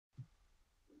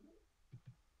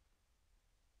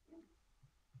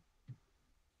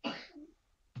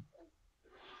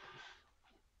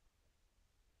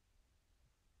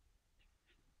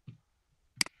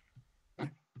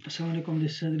Assalamualaikum,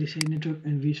 this is Adri Network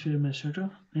and vSphere Administrator.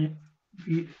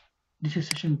 We, this is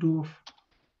session 2 of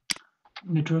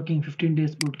Networking 15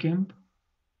 Days Bootcamp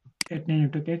at 9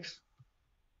 Network X.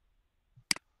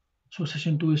 So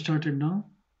session 2 is started now.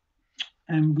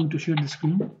 I'm going to share the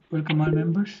screen. Welcome all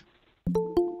members.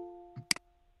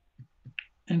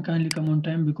 And kindly come on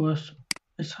time because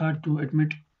it's hard to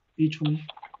admit each one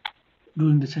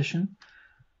during the session.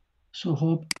 So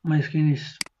hope my screen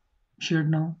is shared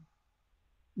now.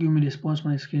 Give me response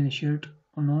my screen is shared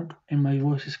or not and my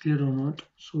voice is clear or not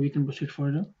so we can proceed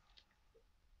further.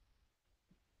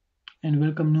 And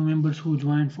welcome new members who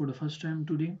joined for the first time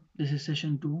today. This is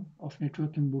session 2 of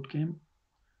Networking Bootcamp.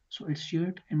 So it's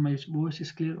shared and my voice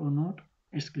is clear or not?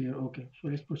 It's clear. Okay, so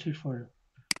let's proceed further.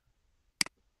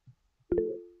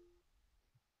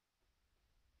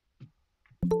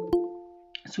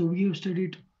 So we have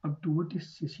studied up to what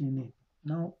is CCNA.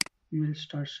 Now we will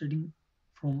start studying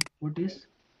from what is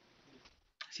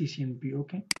CCNP.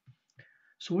 Okay.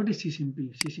 So what is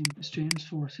CCNP? CCNP stands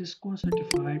for Cisco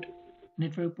Certified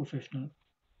Network Professional.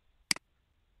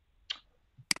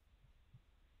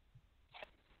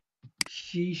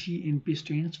 CCNP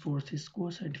stands for Cisco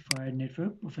Certified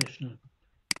Network Professional.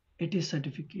 It is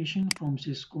certification from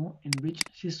Cisco in which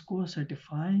Cisco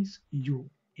certifies you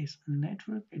as a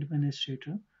network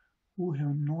administrator who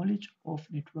have knowledge of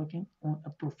networking on a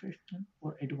professional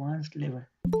or advanced level.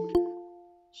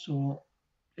 So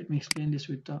let me explain this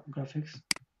with the graphics.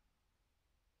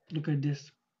 Look at this.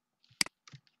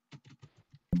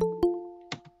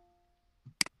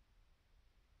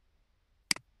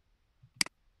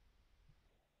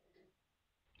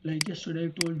 Like yesterday,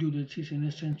 I told you that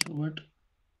CCNA stands for what?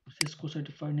 Cisco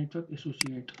Certified Network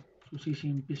Associate. So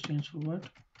CCNP stands for what?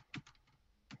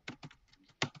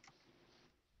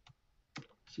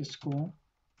 Cisco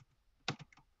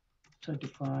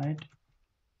Certified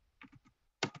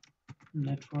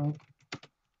Network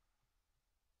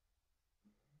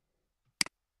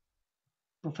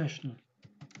Professional.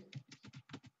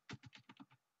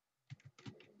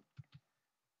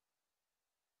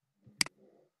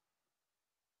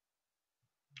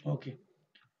 Okay.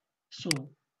 So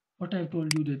what I've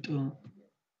told you that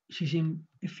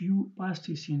if you pass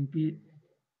CCNP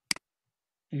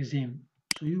exam,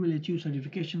 so you will achieve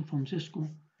certification from Cisco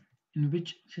in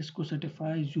which Cisco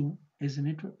certifies you as a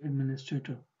network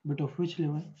administrator. But of which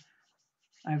level?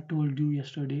 I've told you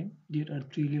yesterday there are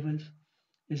 3 levels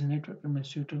as a network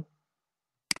administrator.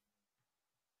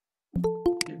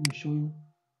 Let me show you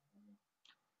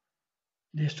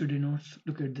the yesterday notes.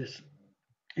 Look at this.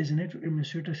 As a network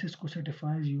administrator, Cisco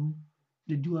certifies you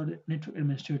that you are a network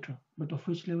administrator. But of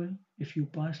which level? If you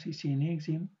pass CCNA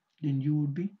exam, then you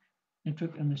would be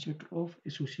network administrator of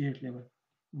associate level.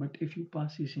 But if you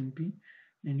pass CCNP,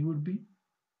 then you would be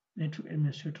network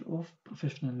administrator of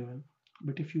professional level.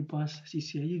 But if you pass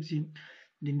CCI exam,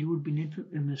 then you would be network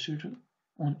administrator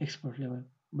on expert level.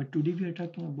 But today we are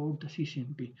talking about the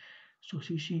CCNP. So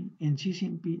in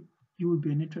CCNP, you would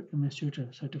be a network administrator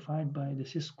certified by the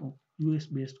Cisco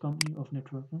US-based company of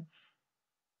networking.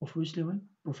 Of which level?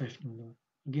 Professional level.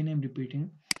 Again, I'm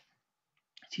repeating.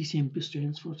 CCNP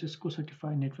stands for Cisco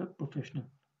Certified Network Professional.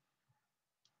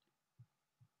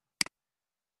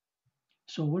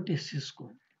 So what is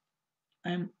Cisco?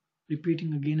 I'm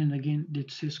repeating again and again that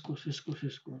Cisco, Cisco,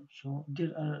 Cisco. So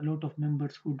there are a lot of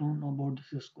members who don't know about the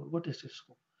Cisco. What is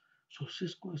Cisco? So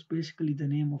Cisco is basically the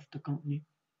name of the company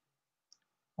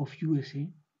of USA,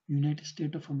 United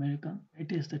States of America.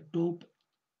 It is the top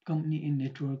company in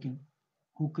networking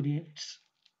who creates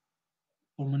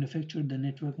or manufacture the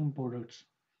networking products.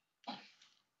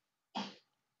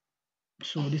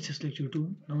 So this is lecture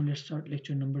 2. Now let's start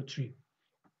lecture number 3.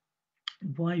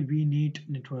 Why we need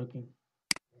networking.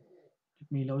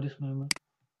 Let me allow this moment.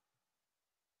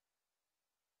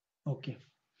 Okay.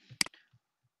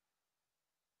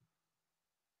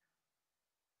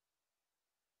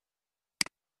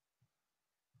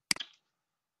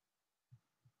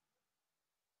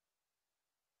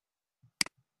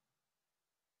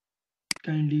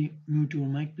 Kindly mute your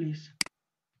mic please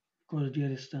because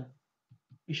there is the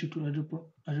issue to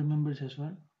other members as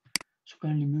well. So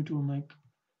kindly mute your mic.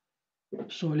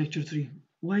 So lecture 3.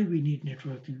 Why we need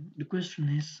networking? The question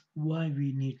is why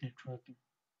we need networking.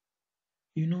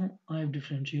 You know, I've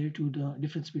differentiated to the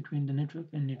difference between the network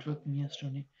and networking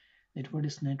yesterday. That what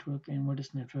is network and what is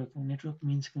networking. Network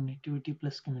means connectivity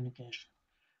plus communication.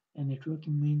 And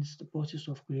networking means the process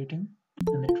of creating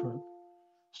a network.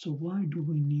 So why do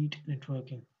we need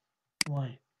networking?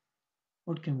 Why?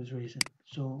 What can be the reason?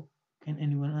 So can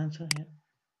anyone answer here?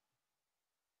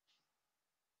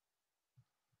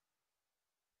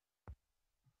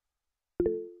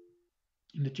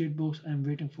 In the chat box, I'm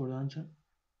waiting for the answer.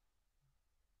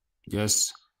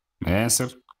 Yes, my answer.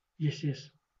 Yes,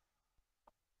 yes.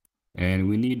 And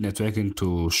we need networking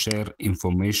to share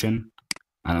information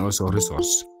and also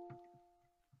resource.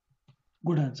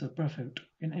 Good answer. Perfect.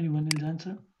 Can anyone else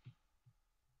answer?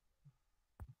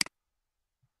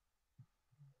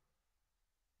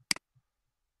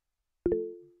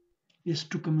 Yes,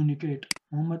 to communicate.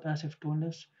 Muhammad Asif told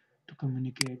us to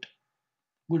communicate.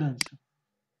 Good answer.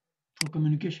 For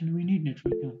communication, we need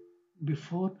networking.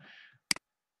 Before,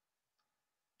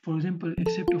 for example,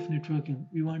 except of networking,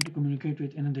 we want to communicate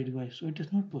with another device, so it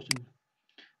is not possible.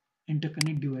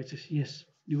 Interconnect devices. Yes,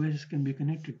 devices can be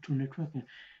connected through networking.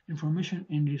 Information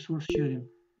and resource sharing.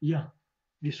 Yeah,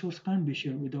 resource can't be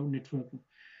shared without networking.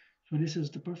 So this is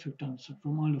the perfect answer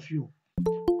from all of you.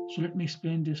 So let me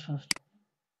explain this first.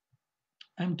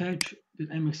 I'm typed that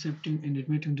I'm accepting and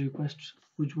admitting the requests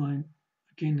who join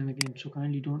again and again. So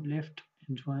kindly don't left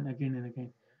and join again and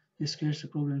again. This creates the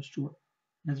problems to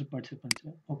another participants.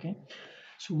 Okay.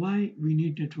 So why we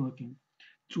need networking?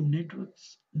 Through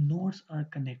networks, nodes are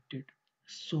connected.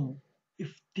 So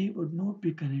if they would not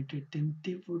be connected, then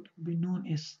they would be known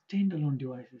as standalone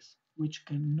devices, which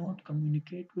cannot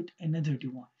communicate with another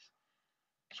device.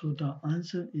 So the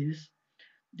answer is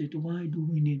that why do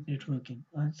we need networking?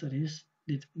 Answer is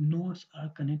that nodes are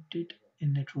connected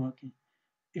in networking.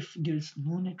 If there's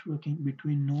no networking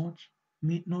between nodes,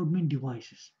 node mean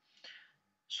devices.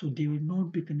 So they will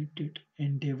not be connected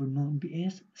and they will not be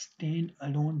as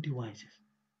standalone devices.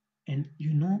 And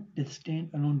you know that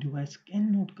standalone device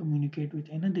cannot communicate with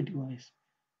another device.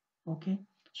 Okay,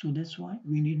 so that's why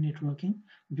we need networking,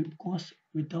 because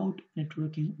without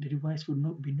networking the device would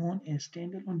not be known as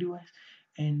standalone device.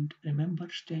 And remember,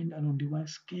 standalone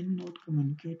device cannot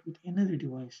communicate with another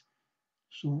device.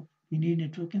 So we need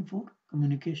networking for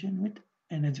communication with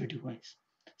another device.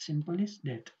 Simple as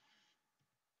that.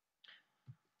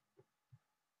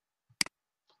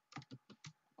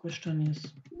 Question is,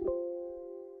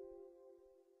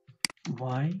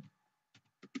 why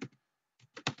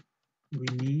we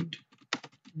need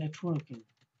networking?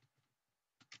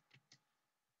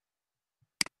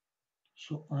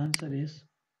 So answer is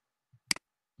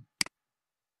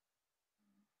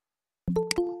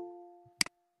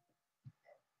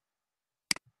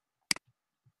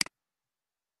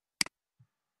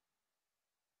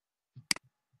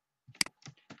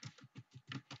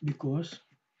because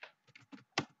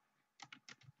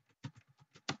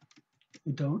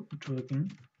without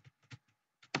networking,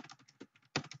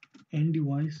 any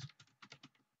device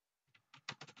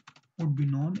would be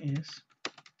known as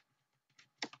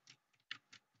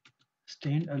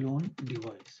standalone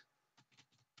device,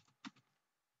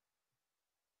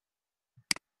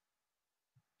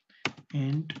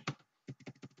 and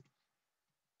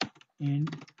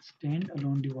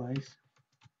standalone device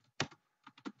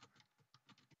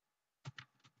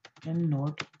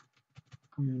cannot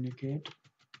communicate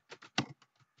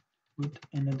with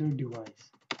another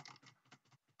device.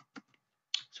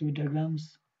 So with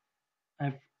diagrams,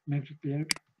 I've made it clear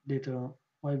that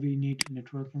why we need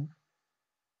networking.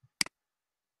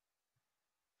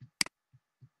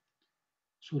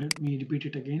 So let me repeat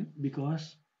it again.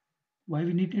 Because why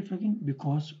we need networking?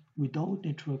 Because without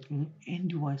networking, any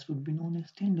device would be known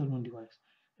as standalone device,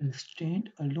 and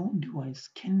standalone device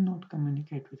cannot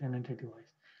communicate with another device.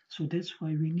 So that's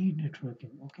why we need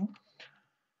networking. Okay,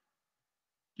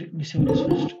 let me say this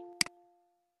first.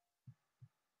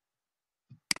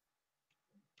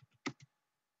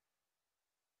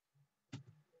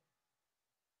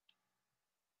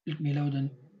 Let me allow the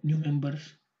new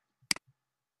members.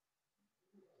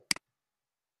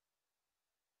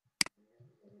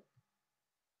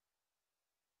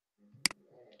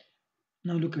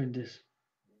 Now look at this.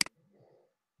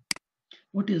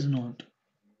 What is not?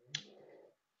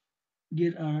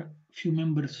 There are few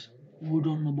members who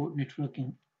don't know about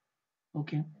networking.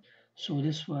 Okay, so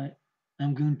that's why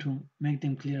I'm going to make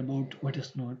them clear about what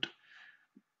is not.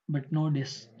 But node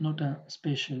is not a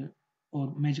special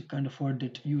or magic kind of word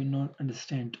that you will not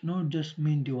understand. Node just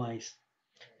mean device.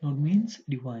 Node means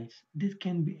device. This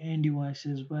can be any device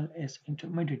as well as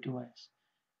intermediate device.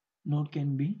 Node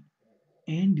can be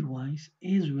any device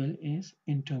as well as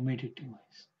intermediate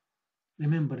device.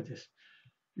 Remember this.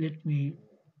 Let me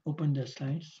open the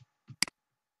slides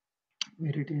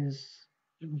where it is.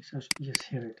 Let me search. Yes,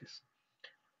 here it is.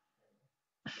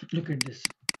 Look at this.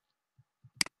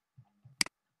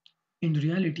 In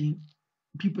reality,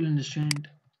 people understand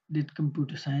that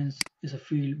computer science is a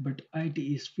field, but IT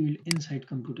is field inside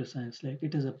computer science, like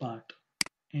it is a part.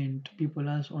 And people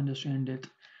also understand that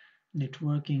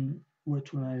networking,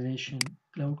 virtualization,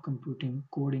 cloud computing,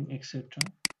 coding, etc.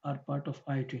 are part of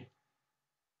IT.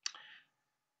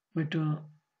 But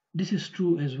this is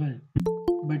true as well.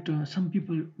 But some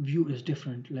people view is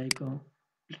different. Let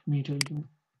me tell you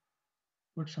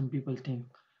what some people think.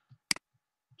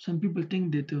 Some people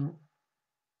think that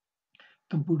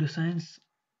computer science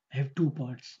have two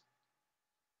parts.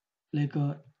 Like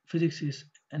physics is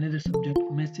another subject,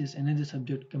 maths is another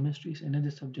subject, chemistry is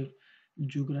another subject,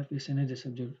 geography is another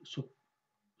subject. So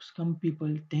some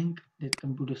people think that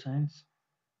computer science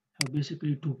have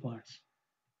basically two parts.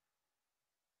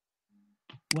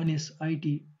 One is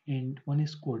IT and one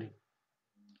is coding.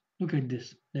 Look at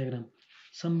this diagram.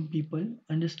 Some people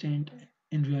understand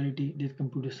in reality that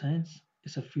computer science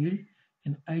is a field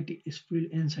and IT is field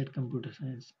inside computer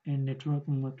science, and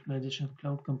networking, virtualization,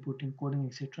 cloud computing, coding,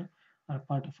 etc. are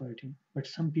part of IT. But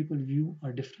some people view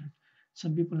are different.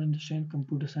 Some people understand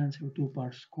computer science have two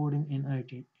parts, coding and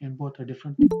IT, and both are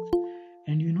different things.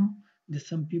 And you know that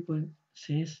some people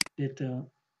says that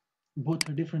both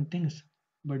are different things,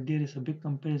 but there is a big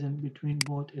comparison between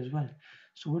both as well.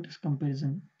 So what is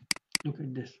comparison? Look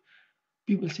at this.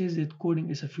 People says that coding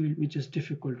is a field which is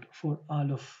difficult for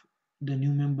all of the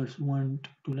new members who want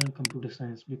to learn computer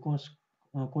science, because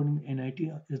coding and IT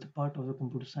is the part of the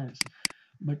computer science.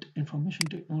 But information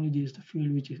technology is the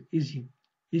field which is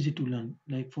easy to learn.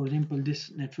 Like for example,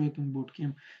 this networking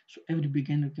bootcamp, so every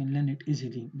beginner can learn it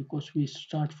easily because we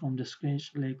start from the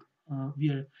scratch. Like we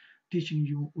are teaching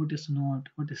you what is node,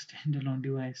 what is standalone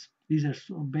device. These are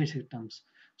so basic terms.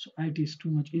 So IT is too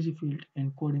much easy field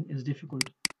and coding is difficult.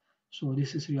 So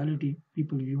this is reality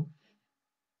people view.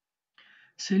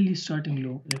 Sell is starting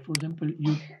low. Like for example,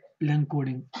 you learn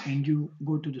coding and you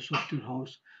go to the software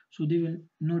house. So they will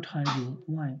not hire you.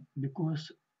 Why?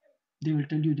 Because they will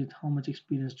tell you that how much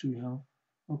experience do you have.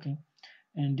 Okay.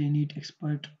 And they need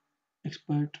expert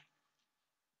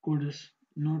coders,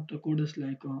 not the coders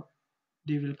like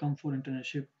they will come for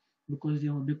internship because they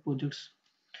have big projects.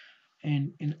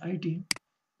 And in IT,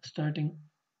 starting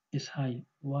is high.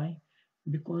 Why?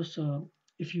 Because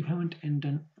if you haven't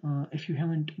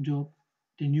job,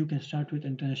 then you can start with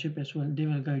internship as well. They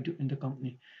will guide you in the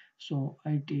company. So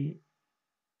IT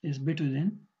is better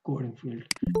than coding field.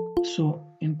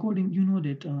 So in coding, you know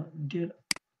that there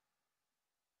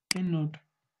cannot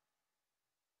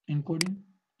in coding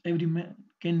every man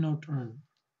cannot run.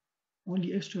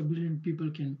 Only extra brilliant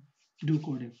people can do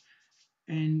coding.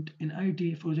 And in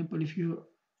IT, for example, if you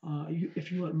are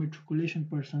a matriculation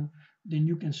person, then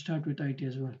you can start with IT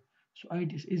as well. So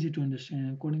IT is easy to understand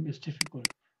and coding is difficult.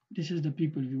 This is the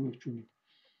people view actually.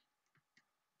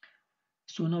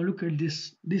 So now look at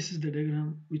this. This is the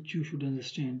diagram which you should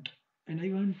understand. And I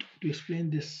want to explain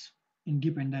this in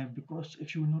deep and dive, because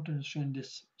if you will not understand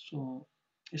this, so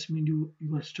it means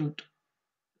you are stuck.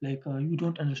 Like you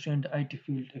don't understand the IT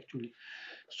field actually.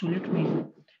 So let me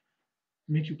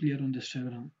make you clear on this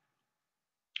diagram.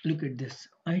 Look at this.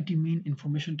 IT mean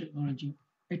information technology.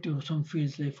 It some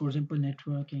fields like, for example,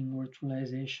 networking,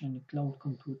 virtualization, cloud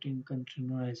computing,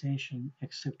 containerization,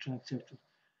 etc., etc.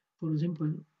 For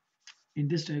example, in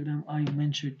this diagram, I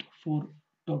mentioned four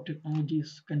top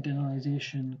technologies: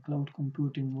 containerization, cloud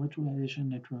computing, virtualization,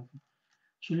 networking.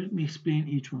 So let me explain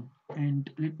each one, and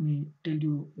let me tell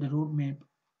you the roadmap,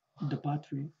 the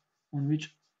pathway on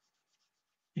which,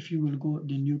 if you will go,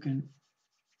 then you can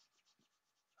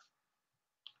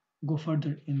go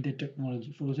further in the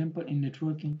technology. For example, in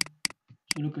networking,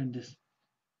 so look at this.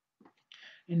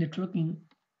 In networking,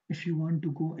 if you want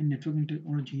to go in networking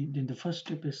technology, then the first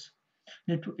step is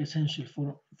network essential.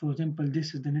 For example,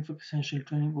 this is the network essential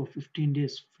training of 15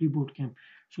 days free bootcamp.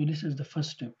 So this is the first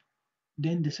step.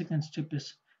 Then the second step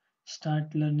is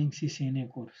start learning CCNA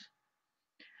course.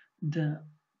 The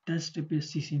third step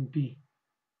is CCNP,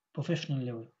 professional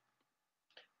level.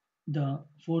 The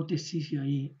fourth is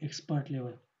CCIE, expert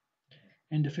level.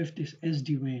 And the fifth is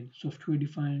SD-WAN, software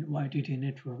defined wide area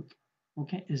network.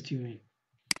 Okay, SD-WAN.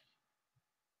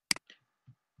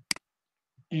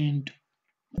 And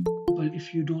well,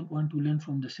 if you don't want to learn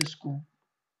from the Cisco,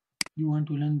 you want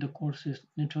to learn the courses,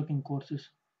 networking courses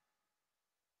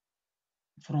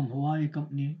from Huawei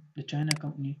company, the China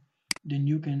company, then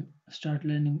you can start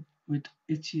learning with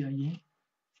HCIA,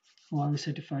 Huawei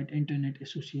Certified Internet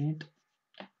Associate,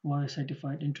 Huawei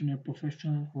Certified Internet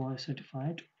Professional, Huawei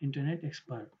Certified Internet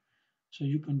Expert. So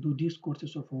you can do these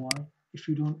courses of Huawei. If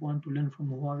you don't want to learn from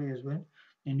Huawei as well,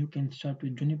 then you can start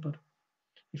with Juniper.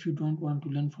 If you don't want to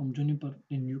learn from Juniper,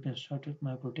 then you can start with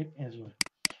Microtech as well.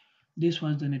 This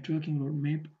was the networking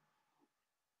roadmap.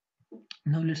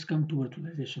 Now let's come to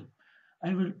virtualization.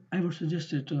 I would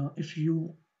suggest that if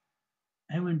you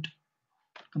haven't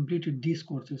completed these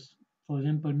courses, for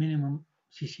example, minimum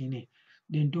CCNA,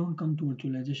 then don't come to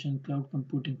virtualization, cloud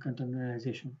computing,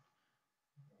 containerization.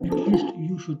 At least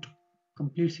you should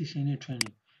complete CCNA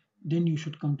training. Then you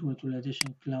should come to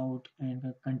virtualization, cloud, and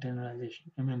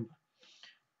containerization. Remember.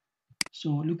 So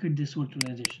look at this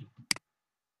virtualization.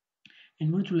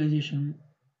 In virtualization,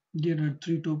 there are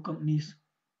three top companies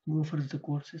who offers the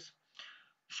courses.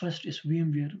 First is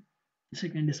VMware,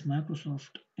 second is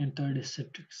Microsoft, and third is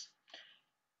Citrix.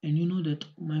 And you know that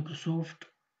Microsoft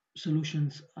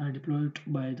solutions are deployed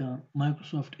by the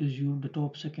Microsoft Azure, the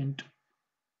top second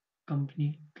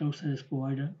company, cloud service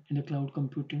provider in the cloud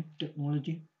computing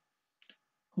technology,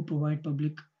 who provide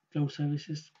public cloud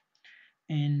services.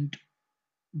 And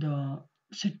the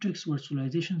Citrix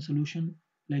virtualization solution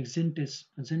like Zen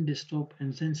Desktop,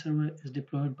 and Zen Server is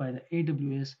deployed by the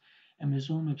AWS,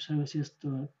 Amazon Web Services,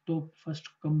 the top first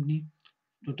company,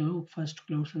 the top first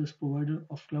cloud service provider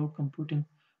of cloud computing,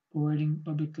 providing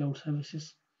public cloud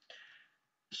services.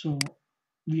 So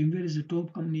VMware is the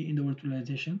top company in the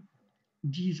virtualization.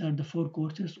 These are the four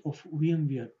courses of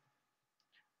VMware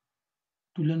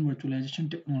to learn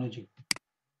virtualization technology.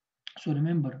 So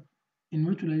remember, in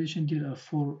virtualization, there are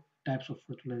four types of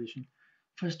virtualization.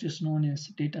 First is known as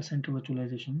data center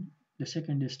virtualization. The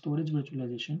second is storage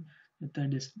virtualization. The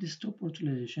third is desktop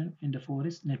virtualization. And the fourth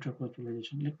is network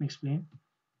virtualization. Let me explain.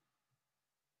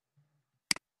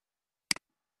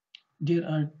 There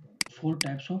are four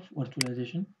types of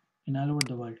virtualization in all over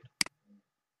the world.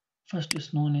 First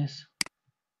is known as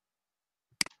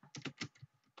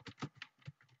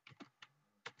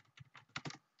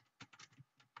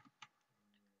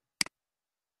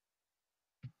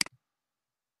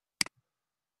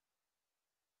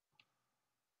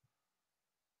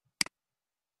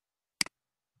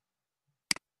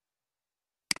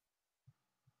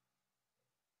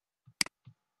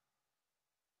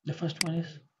the first one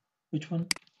is which one?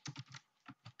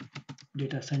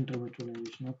 Data center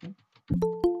virtualization. Okay.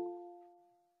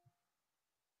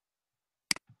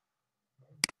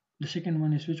 The second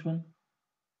one is which one?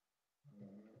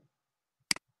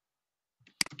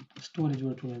 Storage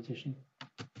virtualization.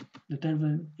 The third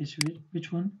one is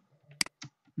which one?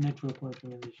 Network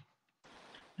virtualization.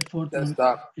 The fourth one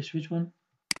Desktop. is which one?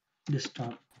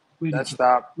 Desktop. Very good.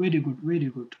 Desktop. Very good. Very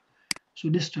good. So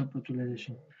desktop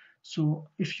virtualization. So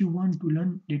if you want to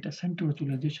learn data center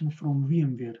virtualization from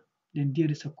VMware, then there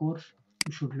is a course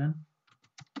you should learn,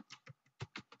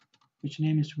 which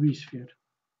name is vSphere.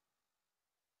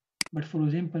 But for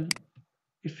example,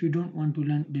 if you don't want to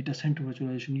learn data center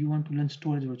virtualization, you want to learn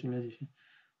storage virtualization,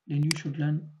 then you should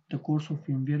learn the course of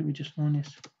VMware, which is known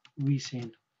as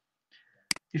vSAN.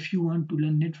 If you want to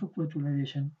learn network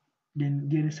virtualization, then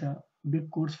there is a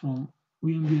big course from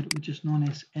VMware which is known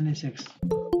as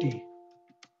NSXT.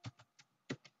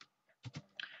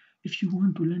 If you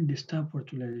want to learn desktop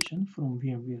virtualization from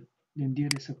VMware, then there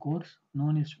is a course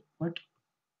known as what?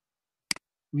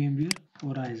 VMware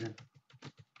Horizon.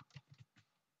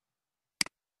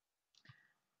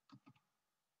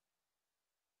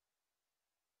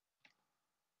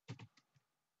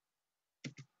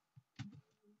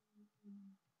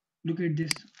 Look at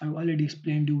this. I've already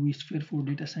explained you vSphere for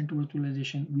data center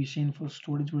virtualization, vSAN for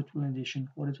storage virtualization,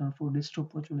 Horizon for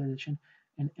desktop virtualization,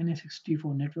 and NSXT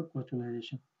for network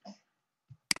virtualization.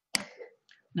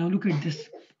 Now look at this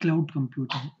cloud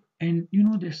computing, and you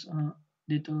know this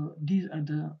that these are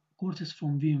the courses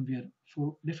from VMware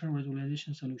for different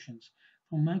virtualization solutions.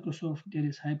 From Microsoft, there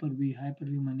is Hyper-V,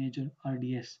 Hyper-V Manager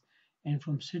 (RDS), and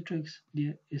from Citrix,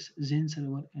 there is Zen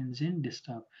Server and Zen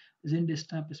Desktop. Zen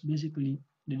Desktop is basically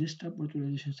the desktop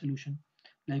virtualization solution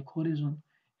like Horizon,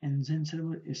 and Zen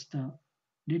Server is the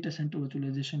data center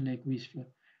virtualization like vSphere,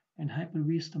 and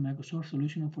Hyper-V is the Microsoft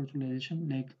solution of virtualization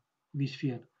like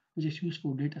vSphere, which is used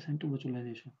for data center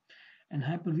virtualization. And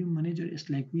Hyper-V Manager is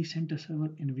like vCenter Server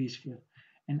in vSphere.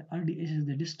 And RDS is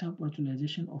the desktop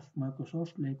virtualization of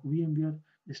Microsoft like VMware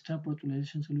desktop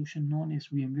virtualization solution known as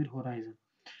VMware Horizon.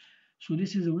 So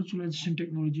this is a virtualization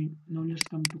technology. Now let's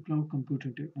come to cloud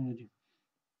computing technology.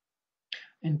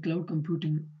 In cloud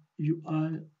computing, you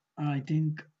all are, I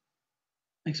think,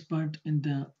 expert in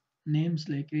the names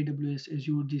like AWS,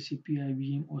 Azure, GCP,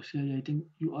 IBM, OCI. I think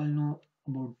you all know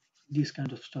about these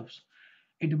kind of stuffs.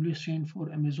 AWS stands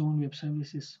for Amazon Web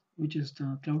Services, which is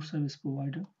the cloud service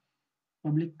provider,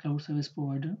 public cloud service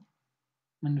provider,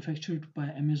 manufactured by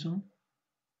Amazon,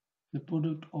 the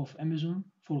product of Amazon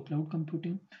for cloud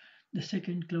computing. The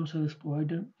second cloud service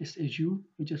provider is Azure,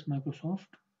 which is Microsoft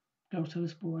cloud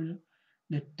service provider.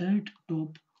 The third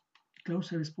top cloud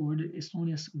service provider is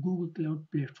known as Google Cloud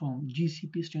Platform.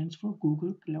 GCP stands for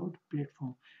Google Cloud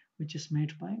Platform, which is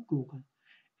made by Google.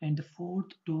 And the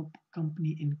fourth top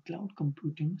company in cloud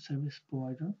computing service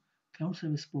provider, cloud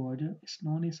service provider is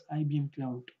known as IBM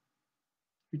Cloud,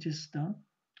 which is the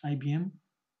IBM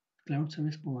Cloud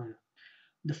Service Provider.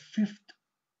 The fifth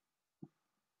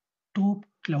top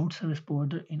cloud service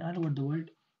provider in all over the world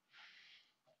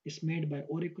is made by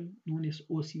Oracle, known as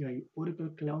OCI, Oracle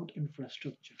Cloud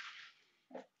Infrastructure.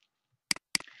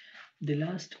 The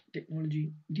last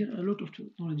technology, there are a lot of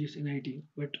technologies in IT,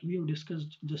 but we have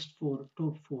discussed just four,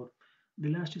 top four. The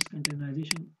last is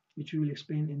containerization, which we will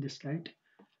explain in this slide.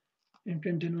 In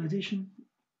containerization,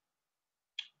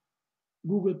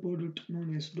 Google product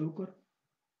known as Docker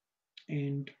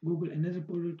and Google another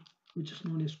product which is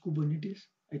known as Kubernetes.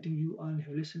 I think you all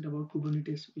have listened about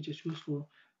Kubernetes, which is used for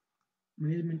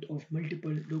management of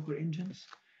multiple Docker engines.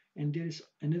 And there is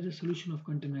another solution of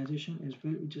containerization as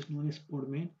well, which is known as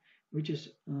Podman, which is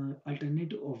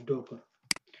alternative of Docker.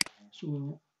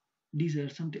 So these are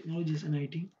some technologies in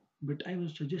IT, but I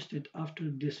was suggested after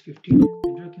this 15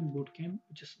 networking bootcamp,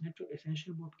 which is network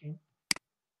essential bootcamp,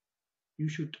 you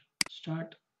should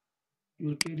start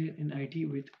your career in IT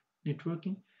with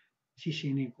networking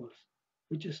CCNA course,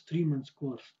 which is 3 months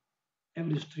course,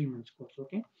 average 3 months course.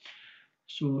 Okay,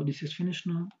 so this is finished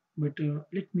now, but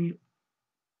let me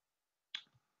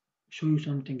show you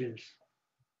something else.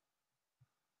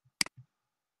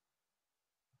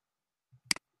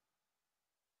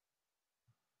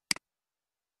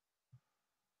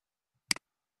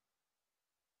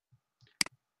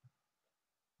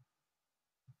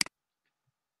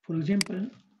 For example,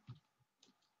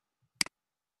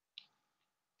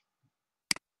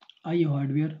 I have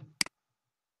hardware,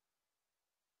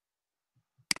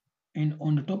 and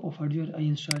on the top of hardware, I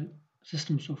install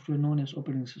system software known as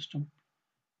operating system.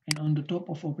 And on the top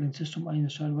of operating system, I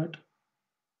install what?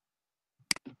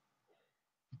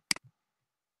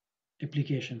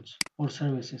 Applications or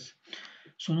services.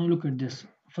 So now look at this.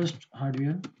 First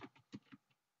hardware,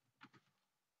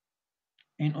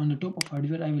 and on the top of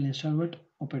hardware, I will install what?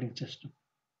 Operating system.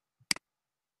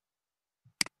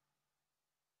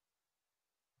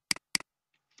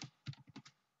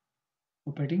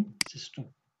 Operating system.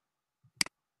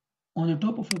 On the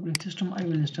top of operating system, I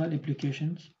will install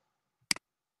applications.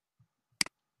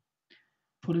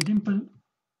 For example,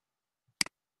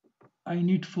 I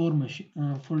need four machines.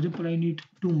 For example, I need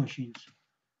two machines.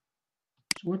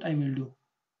 So what I will do?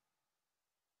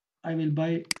 I will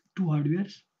buy two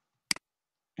hardwares,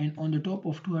 and on the top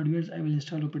of two hardwares, I will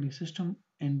install operating system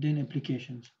and then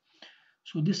applications.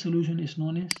 So this solution is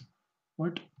known as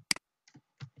what?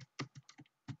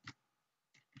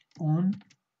 On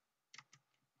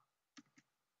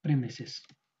premises.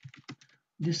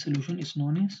 This solution is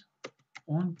known as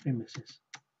on premises.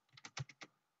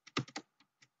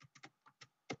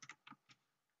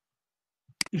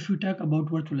 If you talk about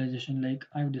virtualization, like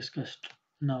I've discussed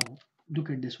now, look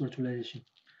at this virtualization.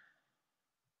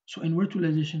 So in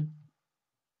virtualization,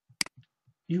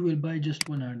 you will buy just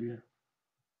one hardware.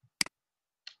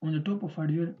 On the top of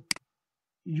hardware,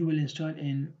 you will install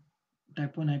in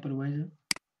type 1 hypervisor,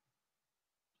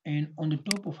 and on the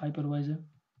top of hypervisor,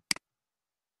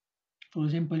 for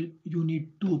example, you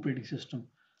need two operating system.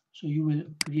 So you will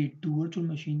create two virtual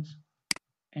machines,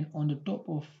 and on the top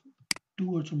of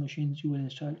two virtual machines, you will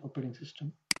install operating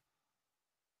system.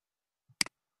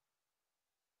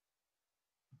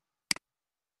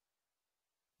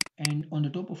 And on the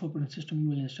top of operating system, you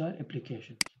will install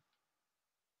applications.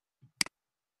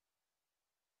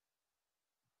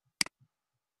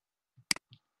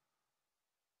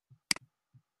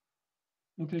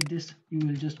 Look at this, you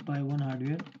will just buy one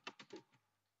hardware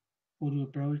for your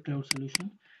private cloud solution,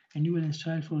 and you will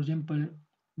install, for example,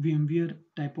 VMware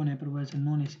type 1 hypervisor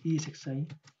known as ESXi,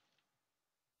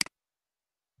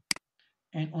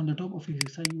 and on the top of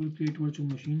ESXi you will create virtual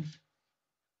machines.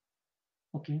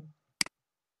 Okay,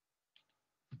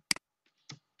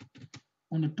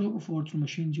 on the top of virtual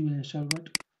machines you will install what?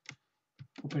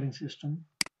 Operating system,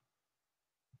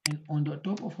 and on the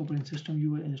top of operating system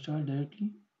you will install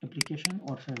directly application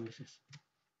or services.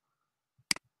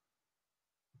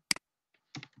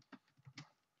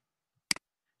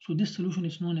 So this solution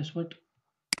is known as what?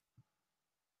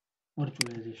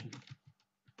 Virtualization.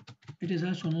 It is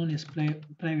also known as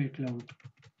private cloud.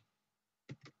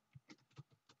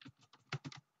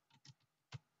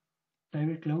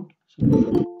 Private cloud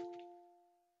solution.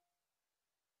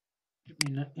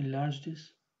 Let me enlarge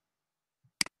this.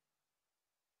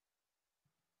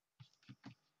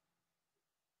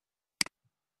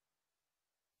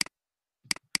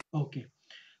 Okay,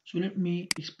 so let me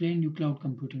explain you cloud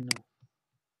computing now.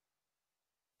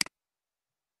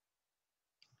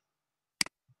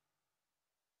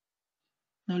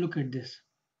 Now look at this.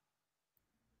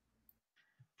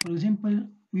 For example,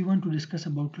 we want to discuss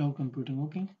about cloud computing,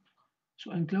 okay?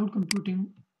 So in cloud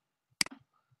computing,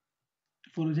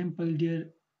 for example, there,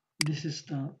 this is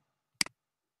the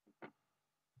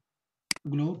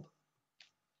globe,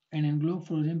 and in globe,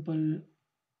 for example,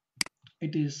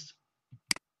 it is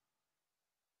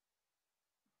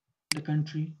the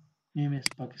country name is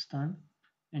Pakistan,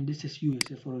 and this is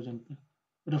USA, for example,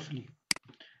 roughly.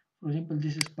 For example,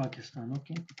 this is Pakistan,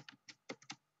 okay?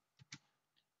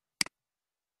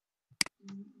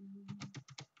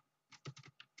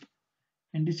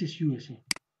 And this is USA.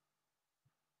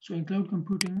 So in cloud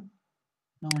computing,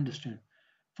 now understand.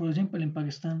 For example, in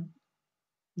Pakistan,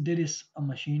 there is a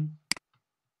machine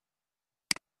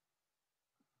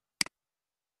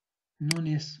known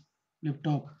as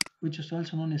laptop, which is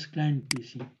also known as client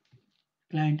PC,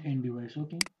 client end device,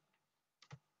 okay?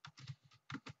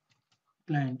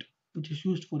 Client, which is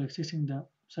used for accessing the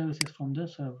services from the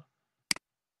server.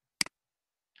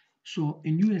 So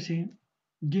in USA,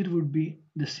 there would be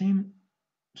the same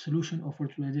solution of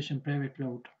virtualization private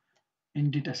cloud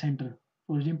in data center.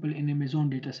 For example, in Amazon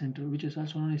data center, which is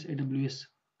also known as AWS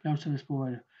cloud service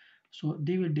provider. So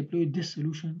they will deploy this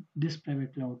solution, this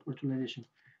private cloud virtualization,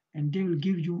 and they will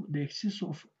give you the access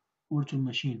of virtual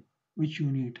machine which you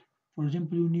need. For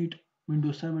example, you need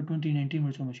Windows Server 2019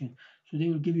 virtual machine. So they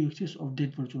will give you access of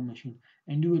that virtual machine,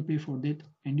 and you will pay for that,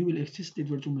 and you will access that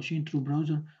virtual machine through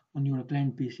browser on your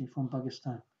client PC from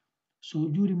Pakistan. So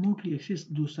you remotely access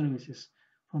those services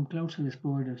from cloud service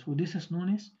providers. So this is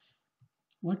known as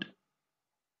what?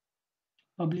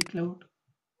 Public cloud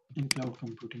in cloud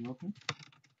computing, okay?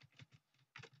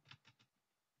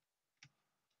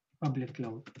 Public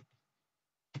cloud.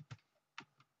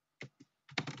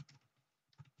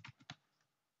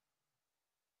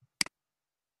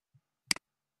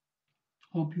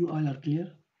 Hope you all are clear.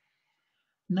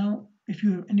 Now, if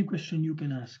you have any question, you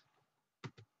can ask.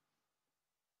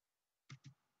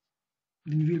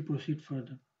 Then we'll proceed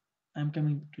further. I'm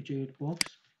coming to chat box.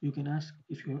 You can ask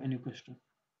if you have any question.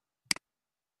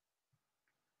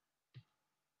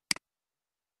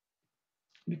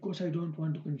 Because I don't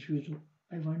want to confuse you,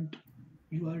 I want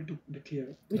you all to be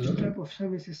clear. Which Hello. type of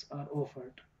services are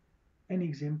offered? An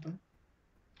example.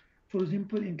 For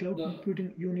example, in cloud The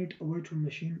computing, you need a virtual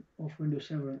machine of Windows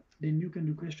Server. Then you can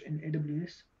request an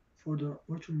AWS for the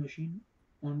virtual machine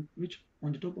on which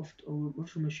on the top of our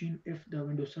virtual machine, if the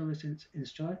Windows Server is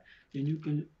installed, then you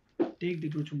can take the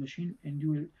virtual machine and you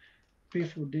will pay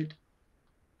for that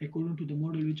according to the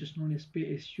model which is known as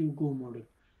pay as you go model.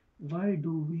 Why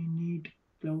do we need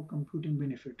cloud computing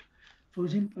benefit? For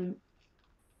example,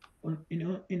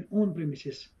 in on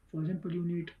premises. For example, you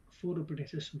need four operating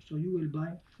systems, so you will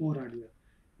buy four hardware.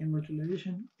 In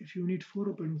virtualization, if you need four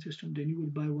operating systems, then you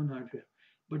will buy one hardware.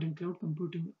 But in cloud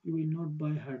computing, you will not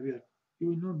buy hardware. You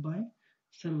will not buy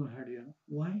server hardware.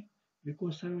 Why?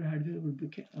 Because server hardware will be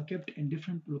kept in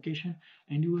different location,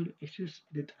 and you will access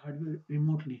that hardware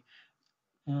remotely.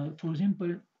 For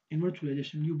example, in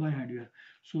virtualization, you buy hardware.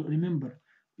 So remember,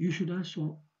 you should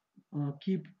also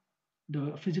keep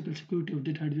the physical security of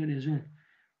that hardware as well.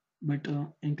 But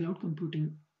in cloud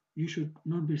computing, you should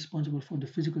not be responsible for the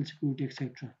physical security,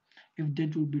 etc. If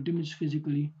that would be damaged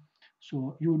physically,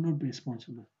 so you would not be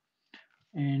responsible.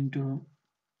 And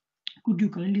could you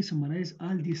kindly summarize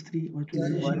all these three Sir,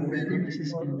 virtualization one on benefit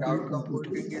premises of and cloud cloud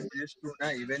computing? computing is this too,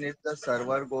 na, even if the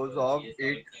server goes off,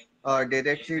 it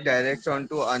directly directs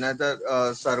onto another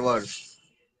servers.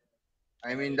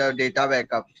 I mean the data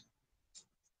backup.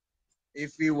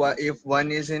 If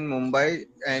one is in Mumbai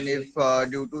and if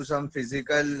due to some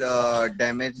physical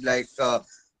damage like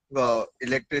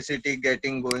electricity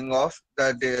getting going off,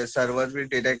 the server will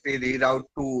directly reroute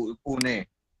to Pune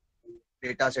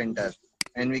data center,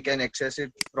 and we can access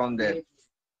it from there.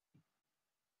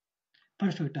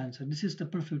 Perfect answer. This is the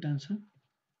perfect answer.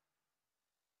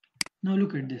 Now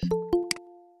look at this.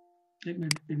 Let me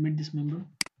admit this member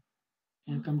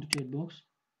and come to chat box.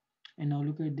 And now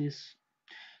look at this.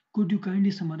 Could you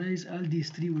kindly summarize all these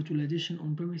three virtualization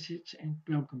on premises and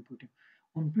cloud computing?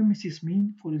 On premises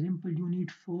mean, for example, you need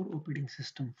four operating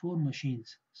system, four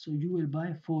machines. So you will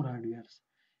buy four hardwares.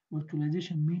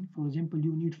 Virtualization mean, for example,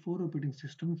 you need four operating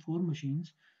system, four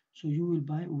machines. So you will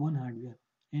buy one hardware.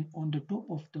 And on the top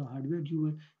of the hardware, you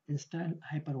will install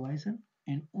hypervisor.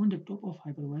 And on the top of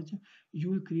hypervisor, you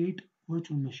will create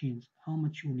virtual machines, how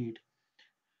much you need.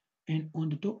 And on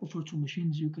the top of virtual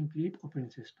machines, you can create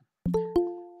operating system.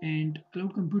 And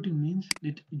cloud computing means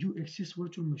that you access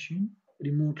virtual machine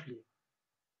remotely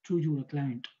through your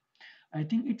client. I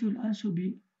think it will also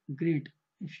be great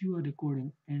if you are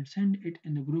recording and send it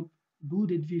in the group. Do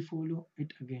that we follow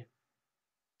it again.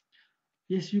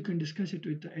 Yes, you can discuss it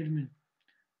with the admin.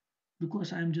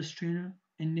 because I'm just trainer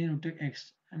in Nanotech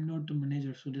X. I'm not the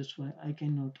manager, so that's why I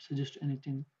cannot suggest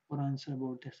anything or answer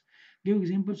about this. Give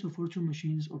examples of virtual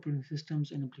machines, operating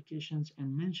systems, and applications,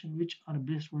 and mention which are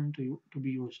best one to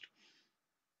be used.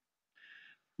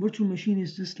 Virtual machine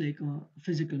is just like a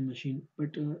physical machine,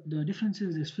 but the difference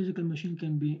is this: physical machine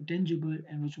can be tangible,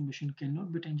 and virtual machine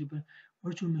cannot be tangible.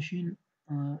 Virtual machine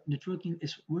networking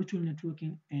is virtual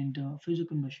networking, and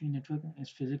physical machine networking is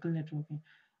physical networking.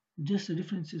 Just the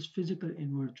difference is physical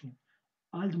and virtual.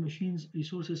 All the machines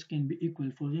resources can be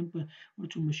equal. For example,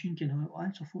 virtual machine can have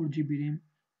also 4 GB RAM,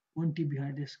 1 TB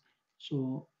hard disk.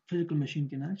 So physical machine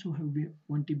can also have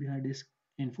 1 TB hard disk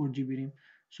and 4 GB RAM.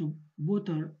 So both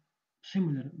are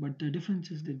similar, but the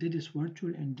difference is that this is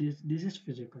virtual and this is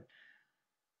physical.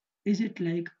 Is it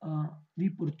like we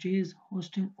purchase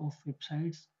hosting of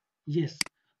websites? Yes.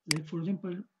 Like for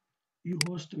example, you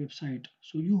host a website,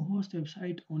 so you host a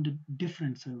website on the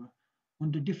different server,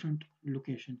 on the different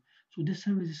location. So this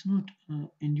service is not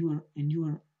in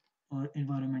your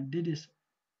environment, that is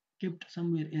kept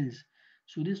somewhere else.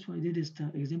 So that's why that is the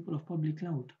example of public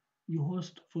cloud. You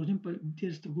host, for example,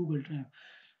 there's the Google Drive.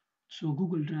 So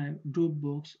Google Drive,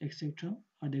 Dropbox, etc.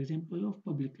 are the example of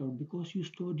public cloud because you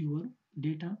stored your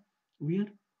data where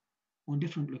on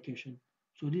different location.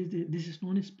 So this is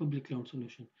known as public cloud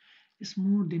solution. Is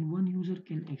more than one user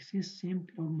can access same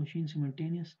cloud machine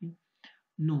simultaneously?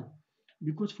 No,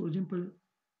 because for example,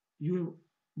 you have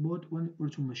bought one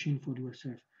virtual machine for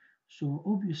yourself. So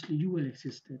obviously you will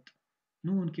access that.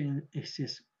 No one can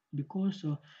access because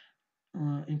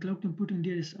in cloud computing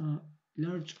there is a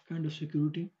large kind of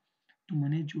security to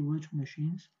manage your virtual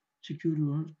machines, secure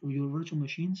your virtual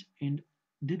machines, and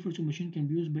that virtual machine can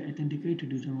be used by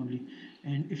authenticated user only.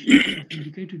 And if you are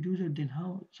authenticated user, then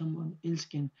how someone else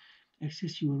can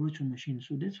access your virtual machine?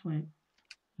 So that's why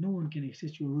no one can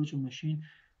access your virtual machine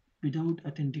without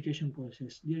authentication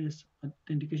process. There is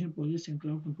authentication process in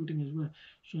cloud computing as well.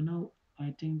 So now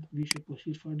I think we should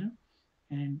proceed further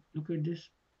and look at this.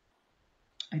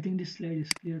 I think this slide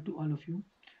is clear to all of you.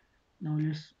 Now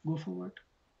let's go forward.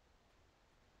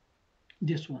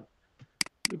 This one.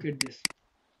 Look at this.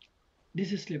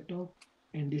 This is laptop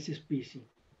and this is PC,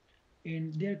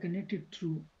 and they are connected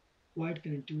through wide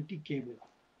connectivity cable.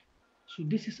 So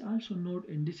this is also node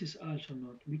and this is also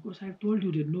node because I've told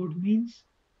you that node means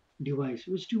device.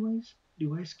 Which device?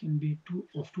 Device can be two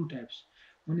types.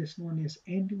 One is known as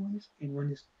end device and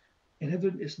one is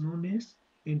another is known as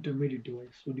intermediate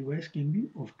device. So device can be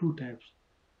of two types.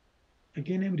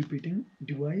 Again, I'm repeating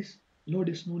device. Node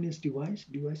is known as device.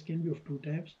 Device can be of two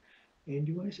types, end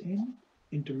device and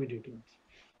intermediate device.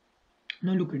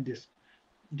 Now look at this.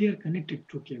 They are connected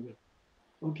through cable.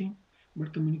 Okay,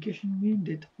 but communication means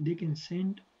that they can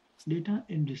send data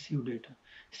and receive data.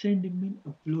 Sending mean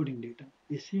uploading data.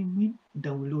 Receiving mean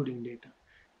downloading data.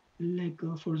 Like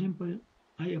for example,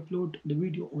 I upload the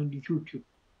video on YouTube.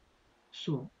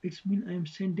 So it's mean I am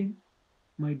sending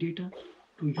my data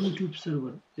to YouTube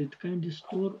server that can be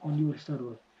stored on your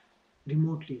server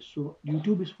remotely. So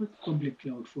YouTube is what public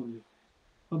cloud for me.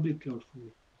 Public cloud for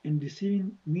me. And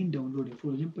receiving mean downloading.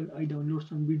 For example, I download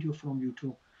some video from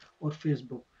YouTube or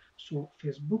Facebook. So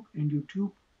Facebook and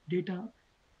YouTube data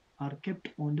are kept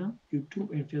on the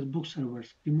YouTube and Facebook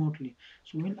servers remotely.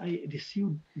 So when I receive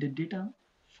the data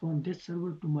from this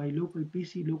server to my local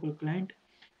PC, local client,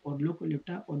 or local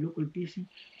laptop or local PC,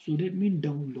 so that means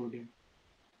downloading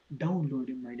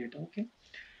my data. Okay,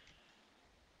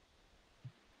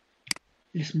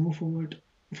 let's move forward.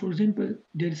 For example,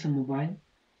 there is a mobile.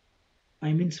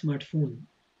 I mean smartphone.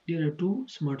 There are two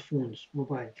smartphones,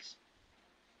 mobiles,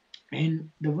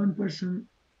 and the one person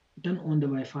turn on the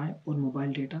Wi-Fi or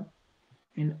mobile data,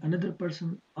 and another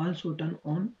person also turn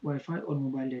on Wi-Fi or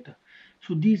mobile data.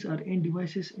 So these are end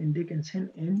devices and they can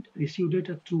send and receive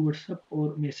data through WhatsApp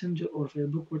or Messenger or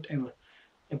Facebook, whatever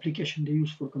application they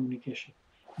use for communication.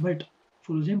 But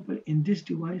for example, in this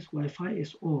device, Wi-Fi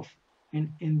is off,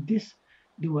 and in this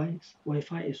device,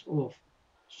 Wi-Fi is off.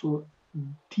 So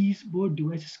these both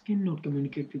devices cannot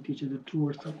communicate with each other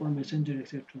through WhatsApp or Messenger,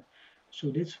 etc.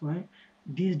 So that's why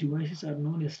these devices are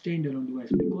known as standalone device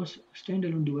because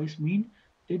standalone device mean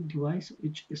that device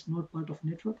which is not part of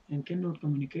network and cannot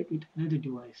communicate with another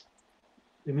device.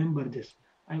 Remember this.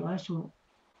 I also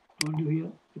told you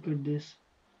here. Look at this.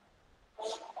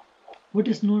 What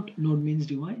is not node means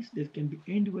device. There can be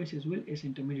end device as well as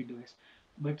intermediate device.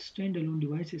 But standalone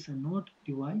devices are not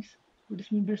device. What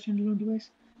does mean by standalone device?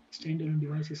 Standalone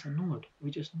device is a node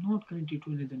which is not connected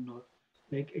to another node.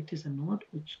 Like it is a node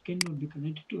which cannot be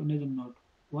connected to another node.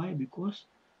 Why? Because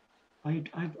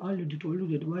I've already told you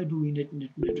that why do we need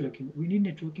networking? We need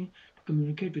networking to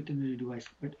communicate with another device.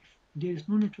 But there is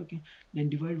no networking, then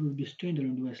device will be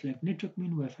standalone device. Like network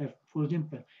mean Wi-Fi. For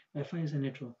example, Wi-Fi is a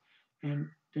network, and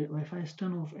the Wi-Fi is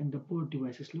turned off, and the both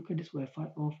devices look at this Wi-Fi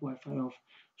off, Wi-Fi off.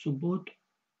 So both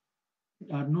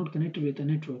are not connected with the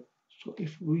network. So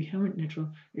if we haven't network,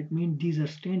 it means these are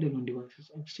standalone devices,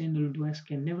 and standalone device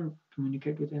can never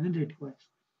communicate with another device.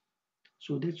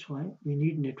 So that's why we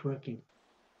need networking.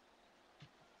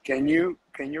 Can you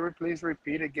please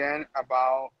repeat again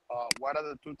about what are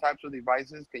the two types of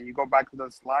devices? Can you go back to the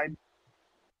slide?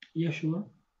 Yeah, sure.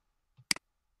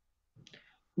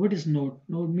 What is node?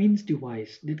 Node means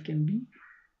device that can be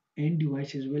end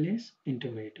device as well as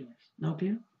intermediate device. Now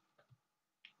clear?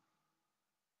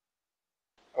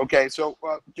 Okay, so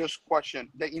just question: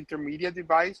 the intermediate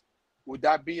device, would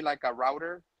that be like a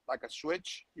router, like a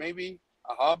switch, maybe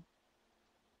a hub?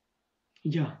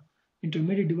 Yeah.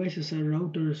 Intermediate devices are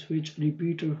router, switch,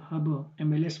 repeater, hub,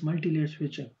 MLS, multi-layer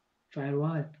switcher,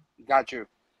 firewall. Got you.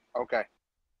 Okay.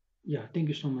 Yeah, thank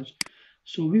you so much.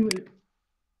 So we will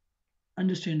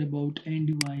understand about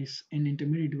end device and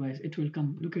intermediate device. It will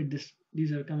come. Look at this.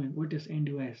 These are coming. What is end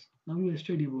device? Now we will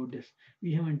study about this.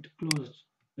 We haven't closed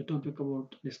the topic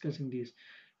about discussing these.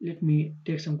 Let me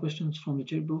take some questions from the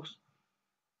chat box.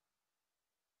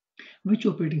 Which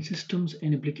operating systems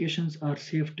and applications are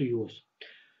safe to use?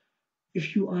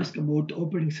 If you ask about the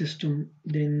operating system,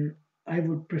 then I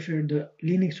would prefer the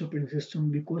Linux operating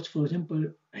system because, for example,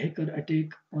 a hacker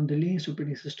attack on the Linux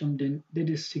operating system, then that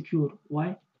is secure.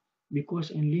 Why?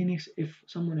 Because in Linux, if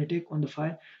someone attack on the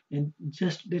file, then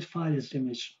just that file is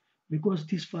damaged. Because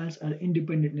these files are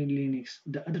independent in Linux,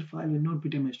 the other file will not be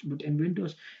damaged. But in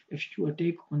Windows, if you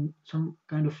attack on some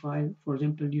kind of file, for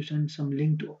example, you send some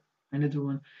link to another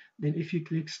one, then if you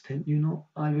click, then you know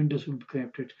all Windows will be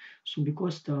corrupted. So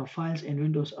because the files in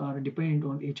Windows are dependent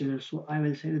on each other, so I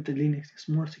will say that the Linux is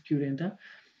more secure in the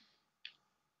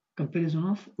comparison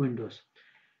of Windows.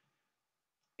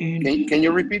 And Can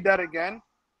you repeat that again?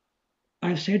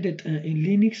 I've said that in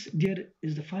Linux there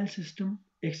is the file system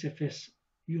XFS.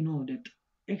 You know that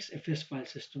XFS file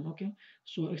system. Okay,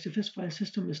 so XFS file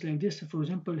system is like this. For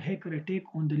example, hacker attack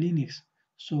on the Linux.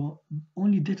 So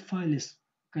only that file is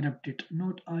corrupted,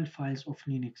 not all files of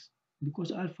Linux,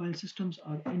 because all file systems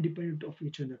are independent of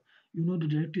each other. You know the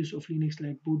directories of Linux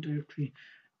like boot directory,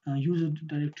 user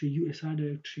directory, USR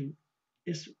directory,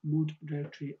 boot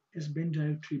directory,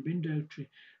 bin directory.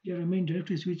 There are main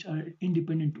directories which are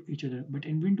independent to each other. But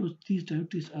in Windows, these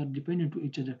directories are dependent to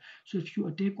each other. So if you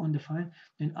attack on the file,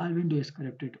 then all window is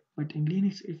corrupted. But in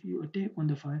Linux, if you attack on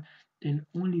the file, then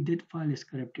only that file is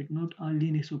corrupted, not all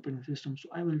Linux operating systems. So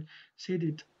I will say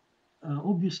that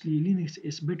obviously Linux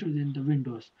is better than the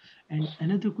Windows. And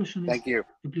another question is Thank you.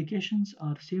 applications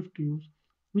are safe to use.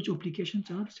 Which applications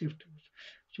are safe to use?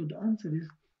 So the answer is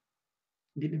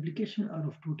the application are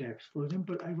of two types. For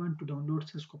example, I want to download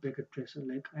Cisco Packet Tracer,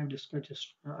 like I've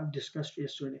discussed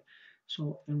yesterday.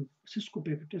 So in Cisco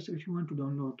Packet Tracer, if you want to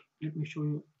download, let me show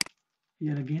you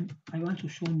here again. I also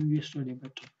shown you yesterday,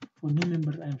 but for new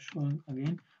members, I am showing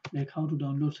again like how to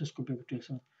download Cisco Packet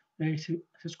Tracer. Right,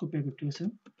 Cisco Packet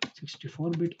Tracer,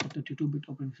 64-bit or 32-bit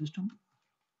operating system.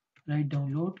 Write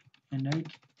download and write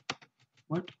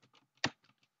what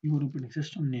your operating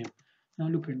system name. Now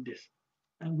look at this.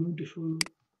 I'm going to show you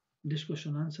this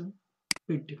question answer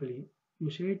practically.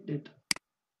 You said that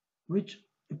which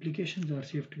applications are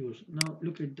safe to use. Now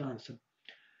look at the answer.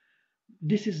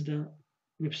 This is the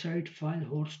website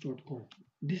filehorse.com.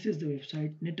 This is the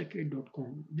website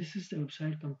netarcade.com. This is the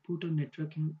website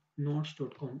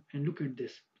computernetworkingnotes.com. And look at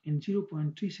this. In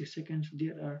 0.36 seconds,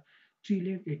 there are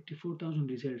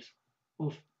 384,000 results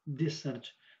of this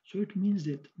search. So it means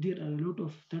that there are a lot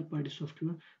of third-party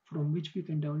software from which we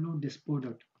can download this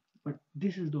product. But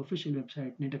this is the official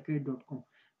website netarcade.com.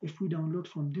 If we download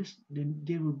from this, then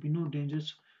there would be no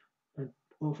dangers uh,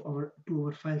 of our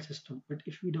file system. But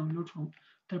if we download from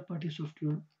third-party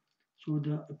software, so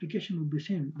the application will be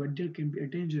same, but there can be a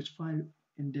dangerous file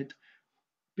in that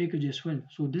package as well.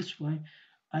 So that's why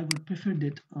I would prefer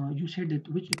that you said that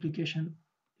which application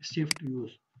is safe to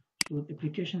use. So the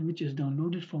application which is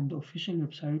downloaded from the official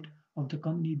website of the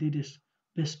company, that is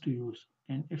best to use.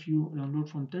 And if you download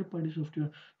from third-party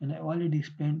software, and I already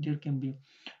explained there can be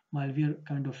malware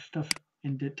kind of stuff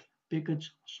in that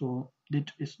package, so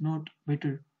that is not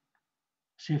better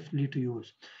safely to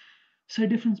use. So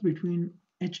difference between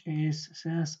HAS,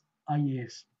 SaaS,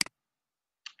 IaaS.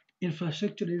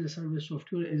 Infrastructure as a service,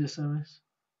 software as a service,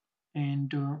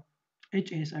 and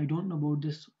HAS. I don't know about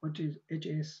this. What is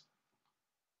HAS?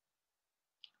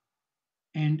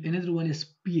 And another one is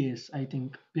PaaS. I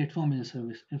think platform as a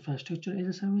service, infrastructure as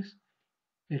a service,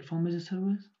 platform as a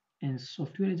service. and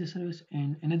software as a service,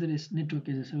 and another is network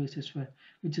as a service as well,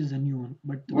 which is a new one.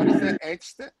 But the What is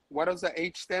basics, the H? What does the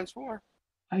H stands for?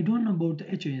 I don't know about the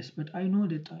HAS, but I know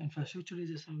that infrastructure as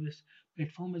a service,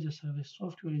 platform as a service,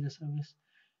 software as a service,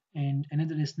 and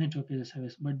another is network as a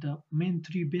service. But the main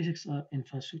three basics are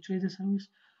infrastructure as a service,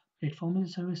 platform as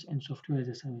a service, and software as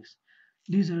a service.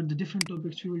 These are the different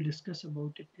topics we will discuss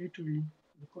about it laterally,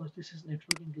 because this is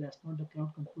networking class, not the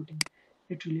cloud computing.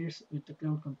 It relates with the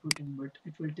cloud computing, but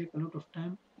it will take a lot of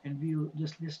time, and we will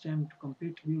just less time to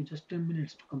complete. We have just 10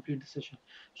 minutes to complete the session.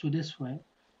 So that's why,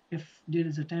 if there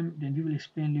is a time, then we will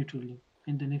explain laterally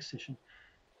in the next session.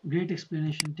 Great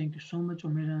explanation. Thank you so much,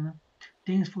 Omirana.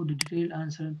 Thanks for the detailed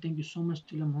answer. Thank you so much,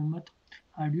 Tila Muhammad.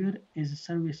 Hardware is a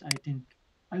service, I think.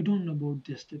 I don't know about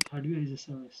this, that hardware is a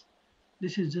service.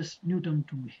 This is just new term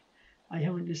to me. I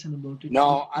haven't listened about it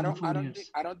No, I in the don't. I 4 don't think.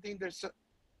 years. I don't think there's.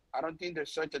 I don't think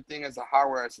there's such a thing as a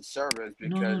hardware as a service No,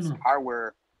 no, because no.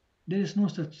 hardware. There is no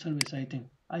such service, I think.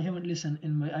 I haven't listened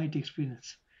in my IT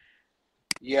experience.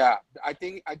 Yeah, I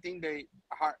think. I think they.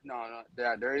 No, no.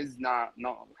 There is not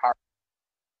no hard.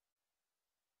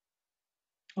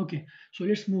 Okay, so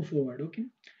let's move forward. Okay.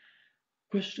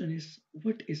 Question is,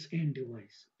 what is end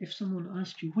device? If someone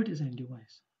asks you what is end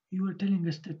device, you are telling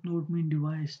us that node main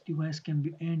device can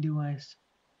be end device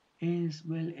as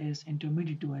well as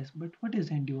intermediate device. But what is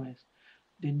end device?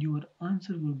 Then your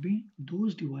answer will be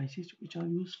those devices which are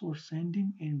used for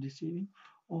sending and receiving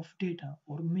of data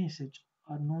or message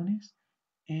are known as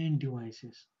end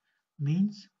devices.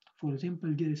 Means, for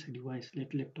example, there is a device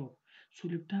like laptop. So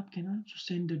laptop can also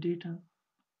send the data,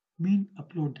 mean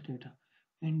upload the data,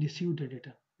 and receive the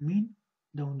data, mean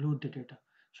download the data.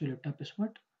 So laptop is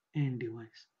what? End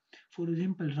device. For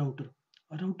example, router.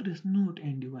 A router is not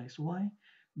end device. Why?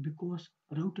 Because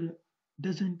router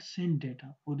doesn't send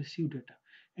data or receive data.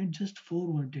 It just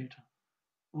forward data.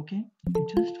 Okay?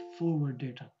 It just forward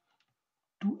data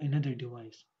to another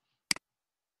device.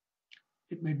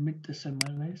 It may admit the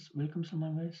Samarwise. Welcome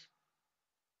Samarwise.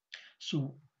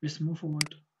 So let's move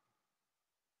forward.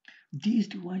 These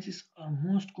devices are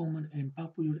most common and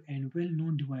popular and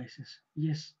well-known devices.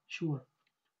 Yes, sure.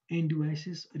 And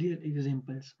devices, real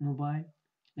examples, mobile,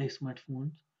 like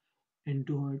smartphones,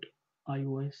 Android,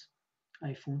 iOS,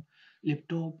 iPhone,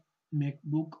 laptop,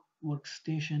 MacBook,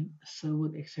 workstation,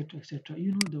 server, etc. etc.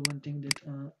 You know the one thing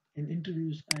that in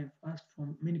interviews I've asked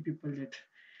from many people that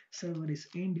server is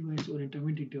end device or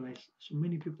intermediate device. So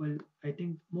many people, I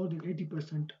think more than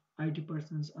 80% IT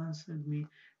persons answered me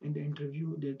in the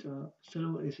interview that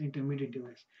server is intermediate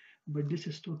device. But this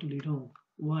is totally wrong.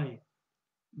 Why?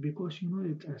 Because you know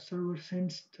that a server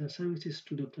sends the services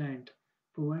to the client,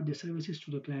 provide the services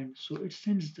to the client, so it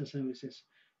sends the services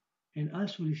and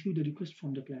also receive the request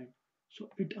from the client. So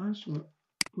it also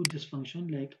do this function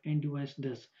like end device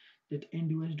does. That end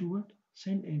device do what?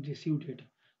 Send and receive data.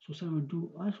 So server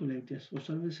do also like this. So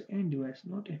service end device,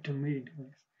 not intermediate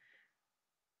device.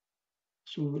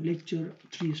 So lecture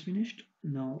 3 is finished.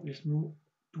 Now let's move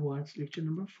towards lecture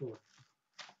number 4.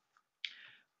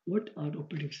 What are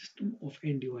operating system of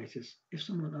end devices? If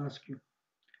someone asks you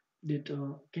that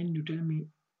can you tell me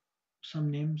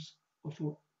some names of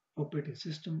a operating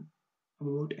system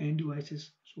about end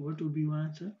devices? So what would be your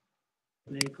answer?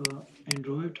 Like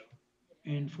Android,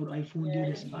 and for iPhone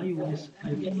there is iOS,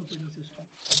 iPhone operating system.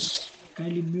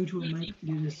 Kindly mute your mic.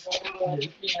 There is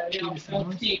a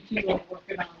noise.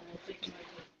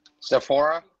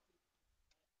 Sephora.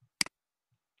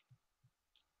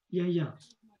 Yeah, yeah.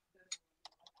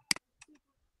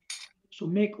 So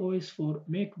Mac OS for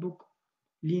MacBook,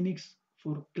 Linux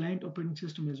for client operating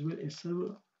system as well as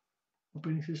server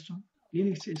operating system.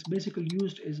 Linux is basically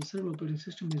used as a server operating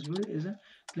system as well as a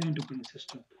client operating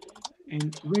system.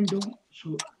 And Windows,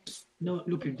 so now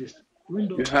look at this. You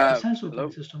Windows is have also operating hello.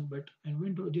 system, but in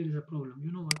Windows there is a problem.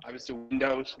 You know what? Obviously,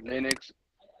 Windows, Linux.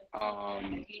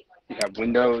 You have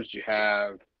Windows. You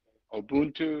have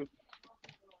Ubuntu.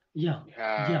 Yeah, You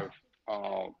yeah, have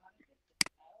um,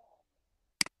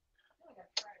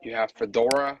 you have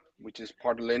Fedora, which is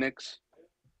part of Linux.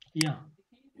 yeah.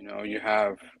 You know, you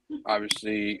have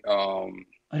obviously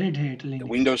Red Hat the Linux.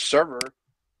 Windows Server.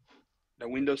 The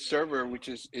Windows Server, which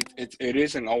is it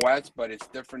is an OS, but it's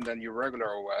different than your regular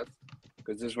OS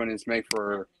because this one is made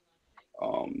for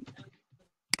um,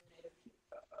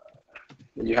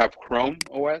 you have Chrome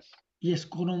OS. Yes,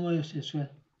 Chrome OS as well.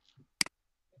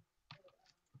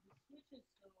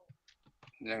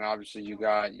 And then obviously you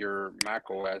got your Mac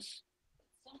OS.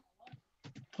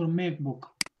 For MacBook.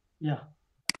 Yeah.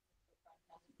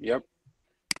 Yep.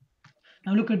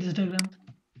 Now look at this diagram.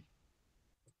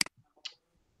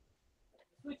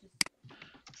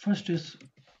 First is,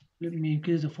 let me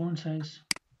increase the font size.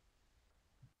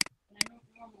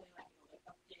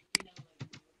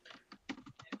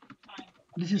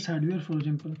 This is hardware, for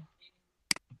example,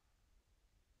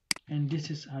 and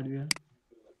this is hardware,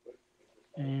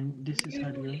 and this is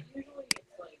hardware,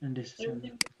 and this is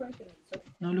hardware.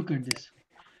 Now look at this.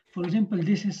 For example,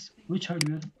 this is which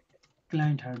hardware?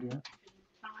 Client hardware.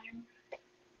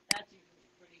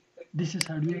 This is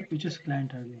hardware which is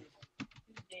client hardware.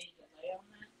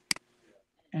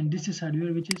 And this is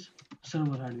hardware which is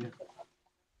server hardware.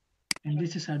 And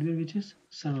this is hardware which is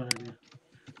server hardware.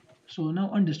 So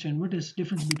now understand what is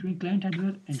difference between client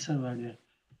hardware and server hardware.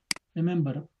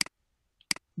 Remember,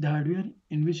 the hardware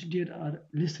in which there are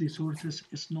less resources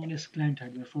is known as client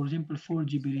hardware. For example, 4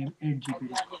 GB RAM, 8 GB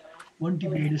RAM, 1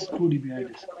 TB hard disk, 2 TB hard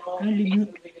disk.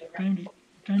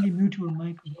 Kindly mute your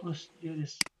mic because there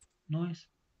is noise.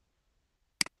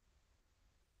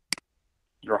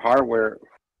 Your hardware.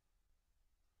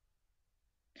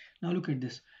 Now look at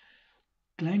this.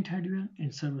 Client hardware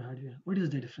and server hardware. What is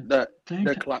the difference? The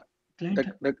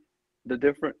Client, the the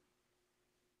different.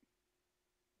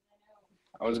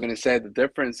 I was gonna say the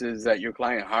difference is that your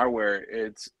client hardware,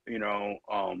 it's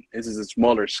this is a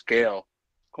smaller scale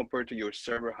compared to your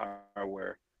server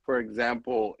hardware. For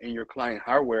example, in your client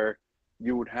hardware,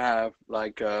 you would have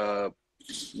like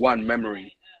one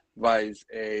memory, whereas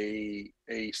a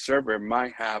server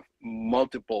might have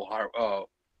multiple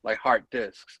hard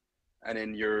disks, and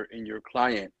in your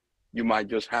client, you might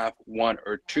just have one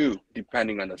or two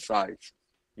depending on the size.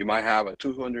 You might have a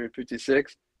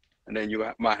 256, and then you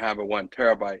might have a 1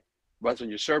 terabyte. But on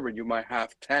your server, you might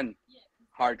have 10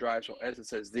 hard drives or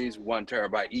SSDs, 1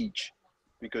 terabyte each,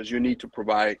 because you need to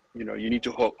provide, you need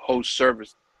to host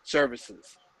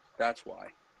services. That's why.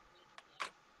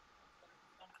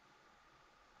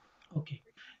 Okay,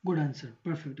 good answer,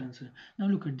 perfect answer. Now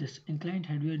look at this. In client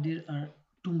hardware, there are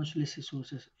too much less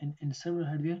resources, and in server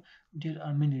hardware, there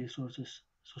are many resources.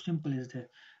 So simple is that.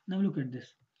 Now look at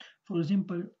this. For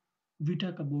example, we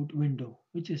talk about window,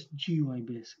 which is GUI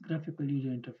based, graphical user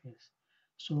interface.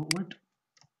 So what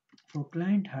for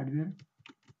client hardware,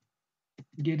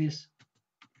 there is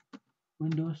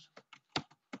Windows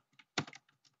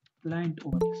client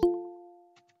OS.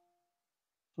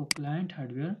 For client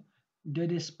hardware,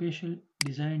 there is special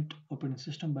designed operating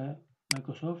system by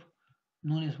Microsoft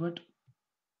known as what?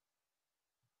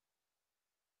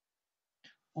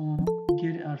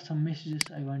 There are some messages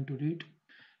I want to read.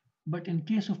 But in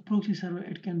case of proxy server,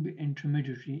 it can be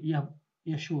intermediary. Yeah,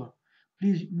 sure.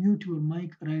 Please mute your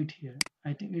mic right here.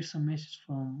 I think it's a message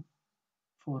from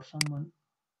for someone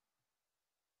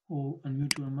who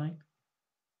unmute your mic.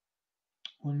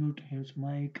 Unmute his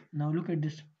mic. Now look at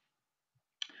this.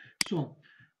 So,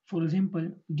 for example,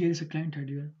 there is a client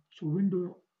hardware. So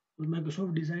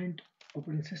Microsoft designed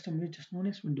operating system which is known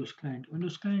as Windows Client.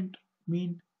 Windows Client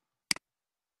mean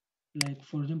like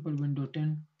for example Windows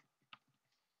 10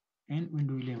 and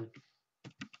Windows 11.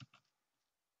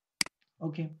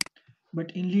 Okay,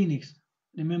 but in Linux,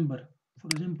 remember, for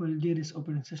example, there is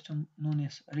operating system known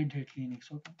as Red Hat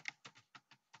Linux. Okay,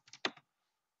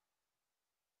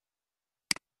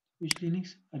 which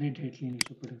Linux? Red Hat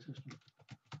Linux operating system.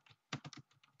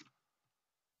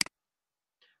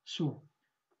 So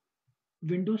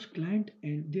Windows client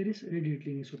and there is Red Hat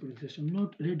Linux operating system,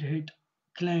 not Red Hat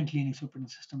client Linux operating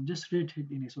system, just Red Hat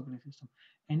Linux operating system.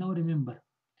 And now remember,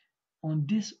 on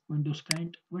this Windows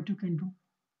client, what you can do?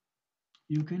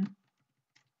 You can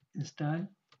install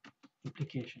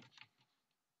applications.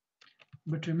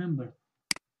 But remember,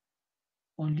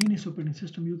 on Linux operating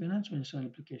system, you can also install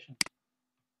applications.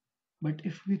 But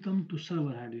if we come to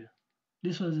server hardware,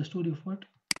 this was the story of what?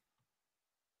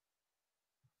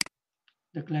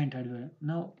 The client hardware.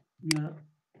 Now we are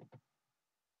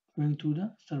going to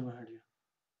the server hardware.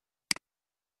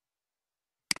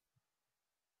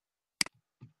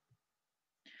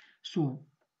 So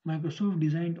Microsoft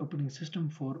designed operating system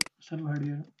for server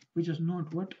hardware, which is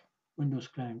not what? Windows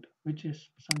client, which is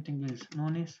something else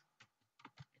known as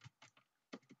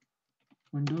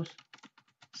Windows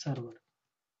Server.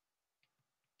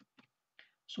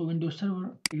 So Windows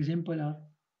Server example are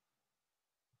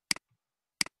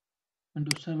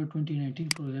Windows Server 2019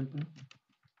 for example,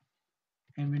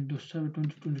 and Windows Server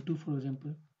 2022 for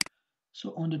example.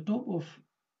 So on the top of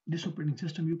this operating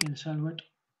system, you can install what?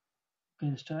 You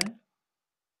can install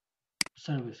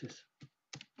services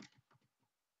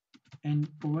and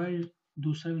provide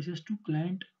those services to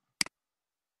client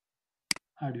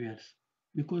hardwares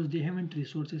because they haven't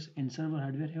resources and server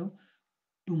hardware have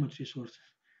too much resources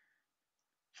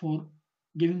for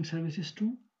giving services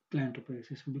to client operating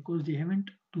system because they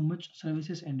haven't too much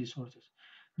services and resources.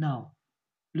 Now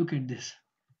look at this.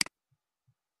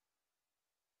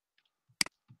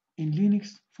 In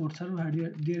Linux for server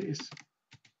hardware there is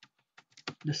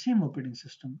the same operating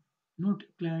system, not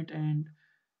client and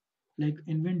like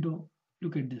in Windows.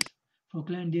 Look at this. For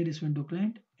client there is Windows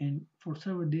client and for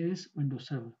server there is Windows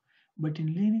server. But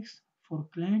in Linux, for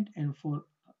client and for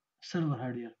server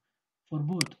hardware, for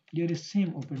both there is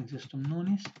same operating system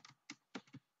known as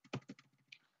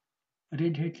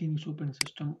Red Hat Linux operating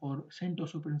system or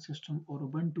CentOS operating system or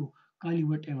Ubuntu, Kali,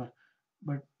 whatever.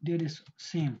 But there is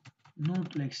same,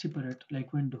 not like separate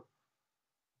like Windows.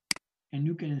 And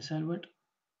you can install what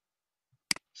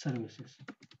services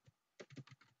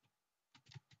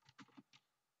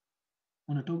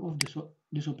on the top of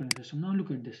this operating system. Now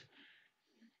look at this.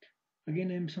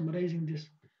 Again, I am summarizing this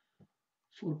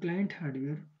for client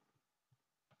hardware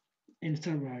and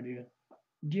server hardware.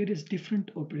 There is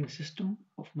different operating system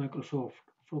of Microsoft.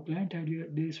 For client hardware,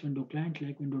 there is Windows client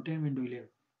like Windows 10, Windows 11.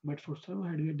 But for server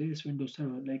hardware, there is Windows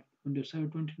Server like Windows Server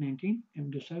 2019 and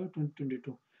Windows Server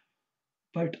 2022.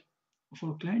 But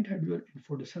for client hardware and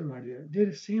for the server hardware, there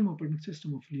is same operating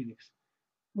system of Linux.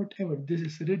 Whatever, this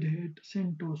is Red Hat,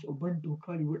 CentOS, Ubuntu,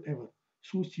 Kali, whatever,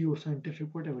 suits your scientific,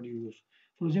 whatever you use.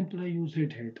 For example, I use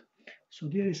Red Hat. So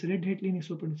there is Red Hat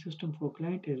Linux operating system for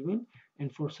client as well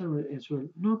and for server as well.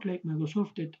 Not like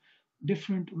Microsoft that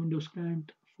different Windows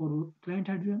client for client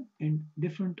hardware and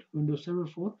different Windows server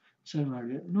for server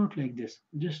hardware. Not like this.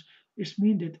 Just it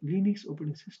means that Linux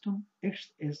operating system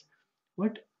acts as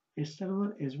what a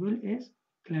server as well as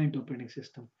client operating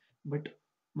system. But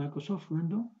Microsoft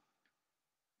Windows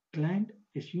client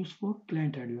is used for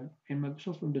client hardware and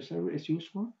Microsoft Windows Server is used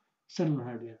for server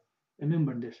hardware.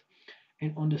 Remember this.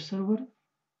 And on the server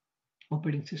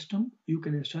operating system, you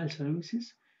can install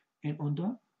services, and on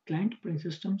the client operating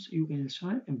systems, you can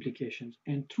install applications.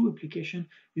 And through application,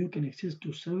 you can access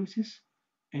to services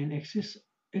and access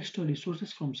extra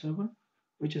resources from server,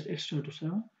 which is extra to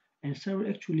server. And server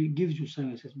actually gives you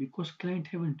services because client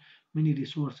haven't many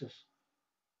resources,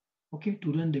 okay,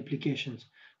 to run the applications,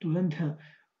 to run the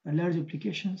large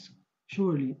applications.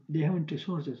 Surely they haven't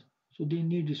resources, so they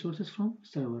need resources from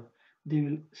server. They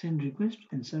will send request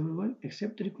and server will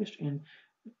accept the request and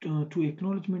to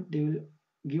acknowledgement they will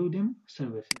give them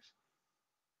services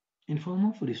in form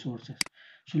of resources.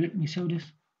 So let me save this.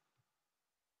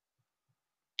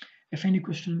 If any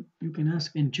question you can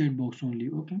ask in chat box only,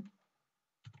 okay.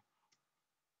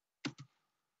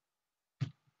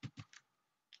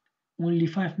 Only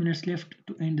 5 minutes left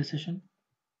to end the session.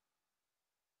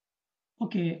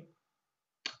 Okay,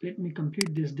 let me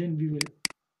complete this, then we will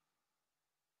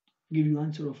give you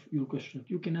answer of your question.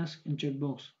 You can ask in chat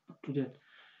box up to that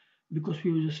because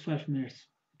we have just 5 minutes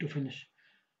to finish.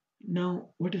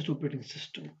 Now, what is the operating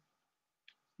system?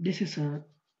 This is a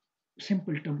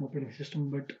simple term operating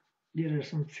system, but there are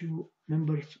some few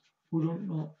members who don't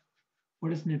know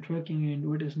what is networking and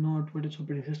what is not, what is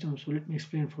operating system. So let me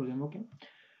explain for them, okay?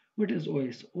 What is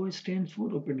OS? OS stands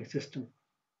for operating system.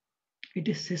 It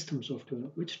is system software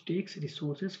which takes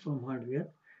resources from hardware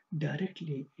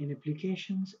directly in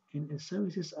applications and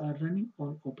services are running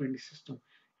on operating system.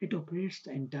 It operates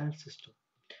the entire system.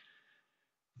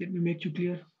 Let me make you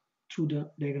clear through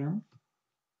the diagram.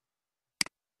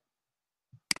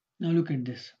 Now look at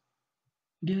this.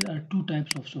 There are two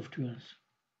types of softwares.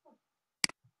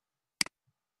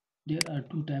 There are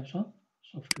two types of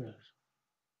softwares.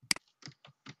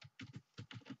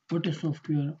 What is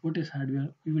software? What is hardware?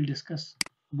 We will discuss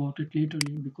about it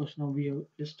laterly because now we have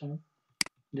this time.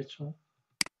 That's why.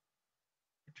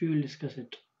 But we will discuss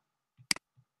it.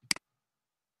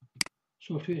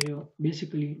 Software here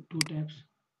basically two types.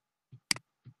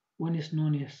 One is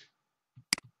known as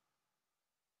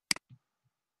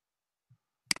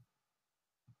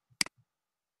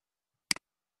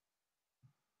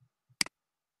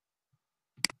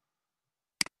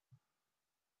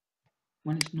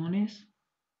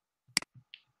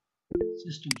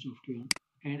system software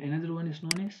and another one is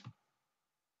known as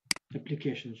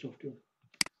application software.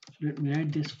 So let me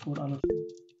write this for all of you.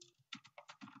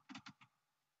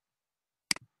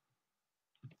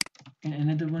 And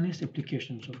another one is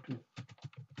application software.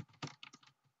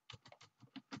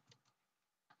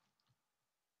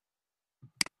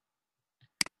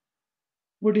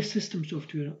 What is system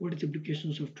software? What is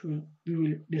application software? We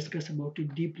will discuss about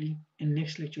it deeply in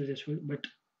next lectures as well. But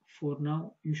for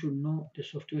now, you should know the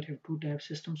software have two types: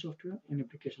 system software and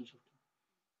application software.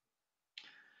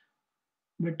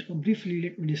 But briefly,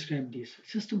 let me describe this.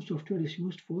 System software is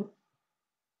used to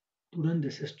run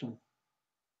the system.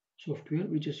 Software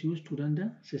which is used to run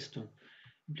the system.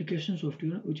 Application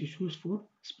software which is used for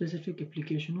specific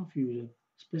application of user,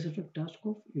 specific task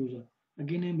of user.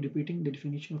 Again, I am repeating the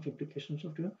definition of application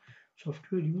software.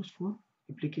 Software used for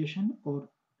application or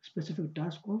specific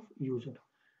task of user.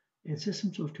 And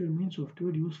system software means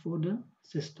software used for the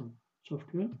system.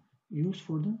 Software used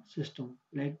for the system.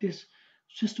 Like this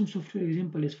system software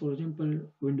example is, for example,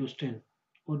 Windows 10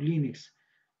 or Linux.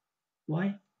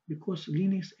 Why? Because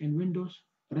Linux and Windows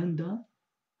run the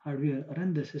hardware,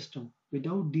 run the system.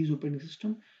 Without these operating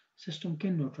system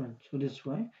cannot run. So that's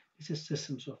why this is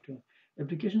system software.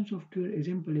 Application software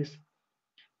example is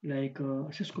like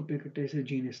Cisco packet tracer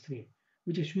GNS3,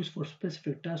 which is used for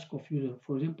specific task of user.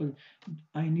 For example,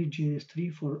 I need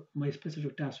GNS3 for my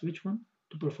specific task. Which one?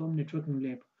 To perform networking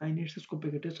lab. I need Cisco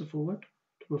packet tracer for what?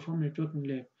 To perform networking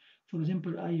lab. For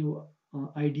example, IO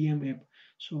IDM app.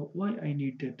 So why I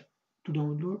need that? To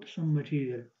download some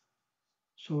material.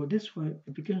 So this why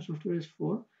application software is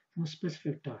for some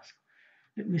specific task.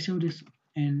 Let me save this,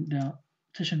 and the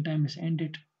session time is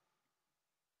ended.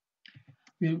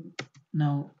 We are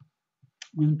now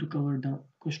going to cover the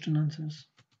question answers.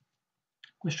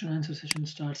 Question answer session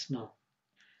starts now.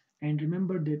 And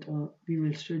remember that we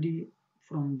will study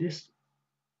from this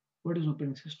what is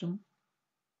operating system.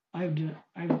 I've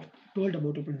told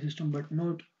about operating system, but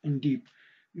not in deep.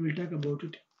 We will talk about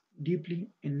it deeply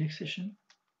in next session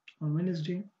on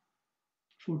Wednesday,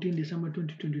 14 December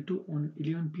 2022 on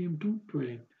 11 p.m. to 12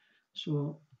 a.m.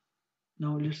 So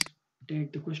now let's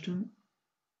take the question,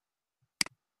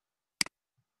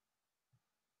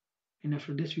 and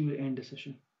after this we will end the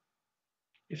session.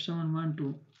 If someone want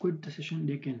to quit the session,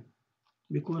 they can,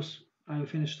 because I have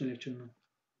finished the lecture now.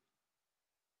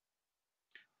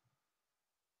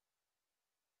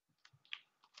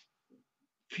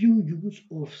 Few use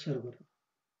of server.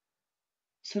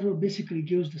 Server basically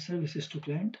gives the services to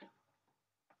client.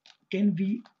 Can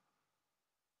we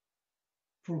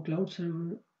for cloud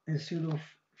server instead of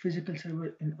physical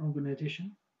server in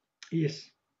organization? Yes,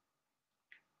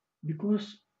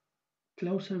 because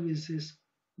cloud service is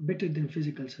better than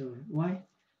physical server. Why?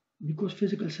 Because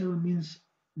physical server means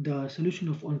the solution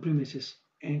of on-premises,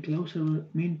 and cloud server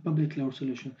mean public cloud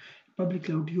solution. Public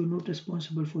cloud, you are not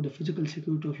responsible for the physical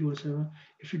security of your server.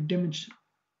 If it damage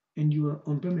in your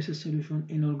on-premises solution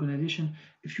in organization,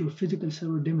 if your physical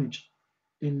server damage,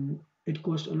 then it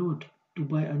costs a lot to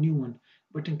buy a new one.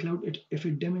 But in cloud, if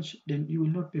it damage, then you will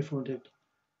not pay for that.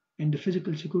 And the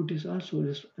physical security is also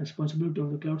the responsibility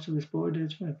of the cloud service provider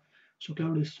as well. So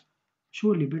cloud is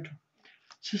surely better.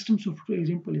 System software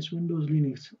example is Windows,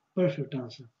 Linux. Perfect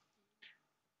answer.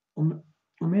 Omer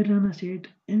Rana said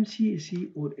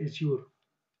MCAC or Azure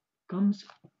comes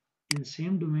in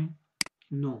same domain.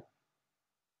 No.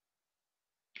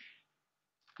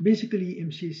 Basically,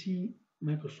 MCAC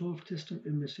Microsoft System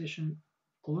Administration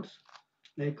course.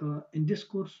 Like in this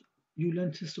course, you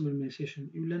learn system administration.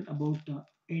 You learn about the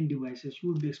end devices.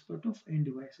 You will be expert of end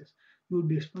devices. You will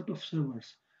be expert of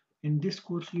servers. In this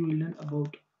course, you will learn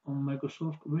about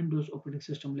Microsoft Windows operating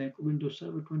system like Windows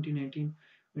Server 2019,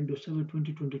 Windows Server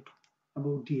 2022.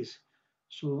 About these.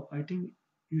 So I think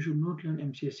you should not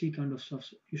learn MCSC kind of stuff.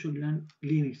 You should learn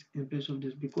Linux in place of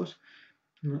this, because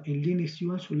in Linux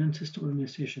you also learn system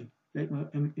administration like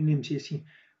in MCSC,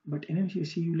 but in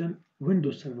MCSC you learn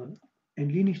Windows Server. In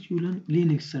Linux you learn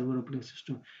Linux server operating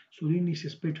system. So Linux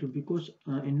is better because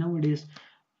in nowadays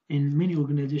in many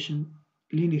organizations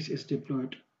Linux is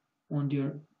deployed on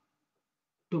their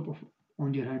top of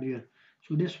on their hardware.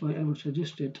 So that's why I would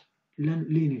suggest that learn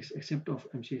Linux except of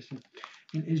MCSC.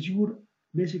 In Azure,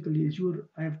 basically Azure,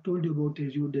 I have told you about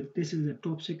Azure that this is the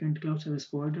top second cloud service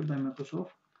provider by Microsoft.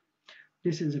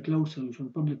 This is a cloud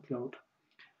solution, public cloud.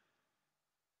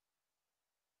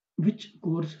 Which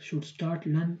course should start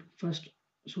learn first?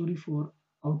 Sorry for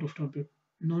out of topic.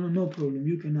 No problem.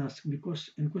 You can ask,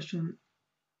 because in question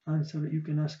answer you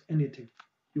can ask anything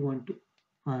you want to.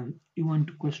 You want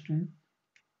to question.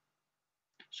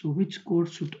 So which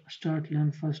course should start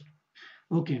learn first?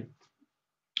 Okay,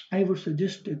 I would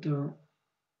suggest that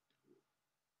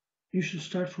you should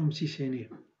start from CCNA.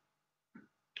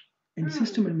 In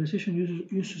system administration,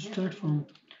 you should start from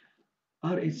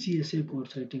RHCSA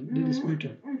course. I think that is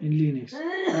better in Linux.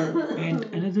 And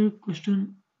another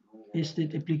question is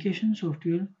that application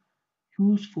software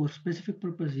used for specific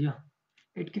purpose. Yeah,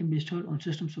 it can be installed on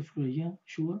system software. Yeah,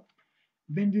 sure.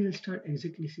 When we will start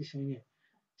exactly CCNA?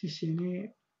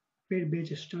 CCNA paid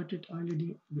batch started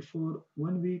already before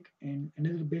 1 week, and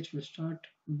another batch will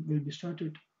be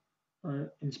started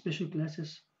in special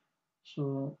classes.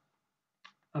 So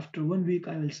after 1 week,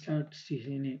 I will start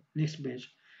CCNA next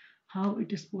batch. How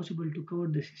it is possible to cover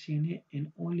the CCNA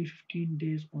in only 15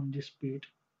 days on this speed?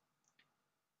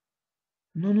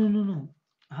 No.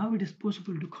 How it is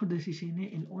possible to cover the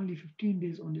CCNA in only 15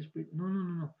 days on this speed?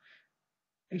 No.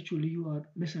 Actually, you are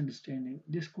misunderstanding.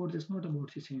 This course is not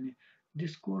about CCNA.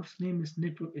 This course name is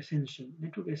Network Essential.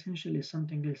 Network Essential is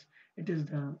something else. It is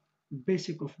the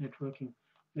basic of networking,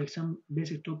 like some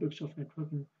basic topics of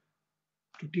networking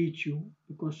to teach you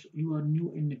because you are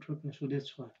new in networking. So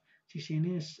that's why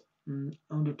CCNA is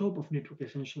on the top of Network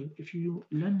Essential. If you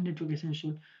learn Network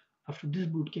Essential after this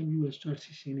bootcamp, you will start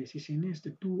CCNA. CCNA is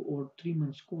the 2 or 3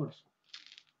 months course.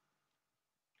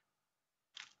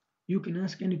 You can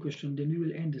ask any question, then we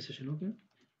will end the session. Okay?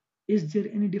 Is there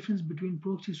any difference between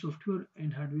proxy software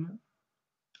and hardware?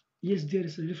 Yes, there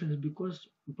is a difference because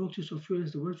proxy software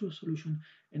is the virtual solution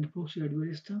and proxy hardware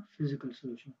is the physical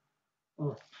solution.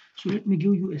 Oh, so let me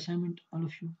give you assignment, all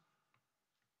of you.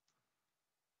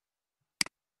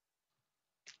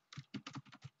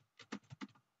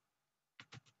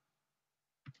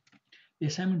 The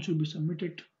assignment should be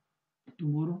submitted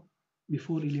tomorrow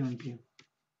before 11 p.m.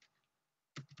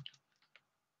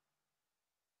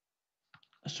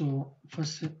 So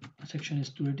first section is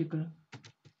theoretical,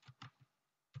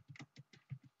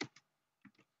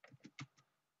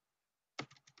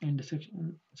 and the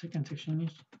second section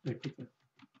is practical.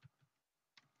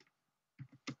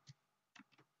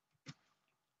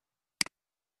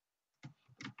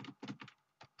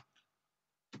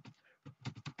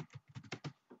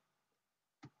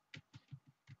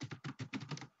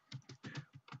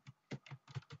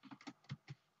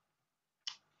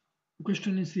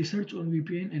 Question is research on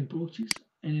VPN and proxies,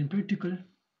 and in practical,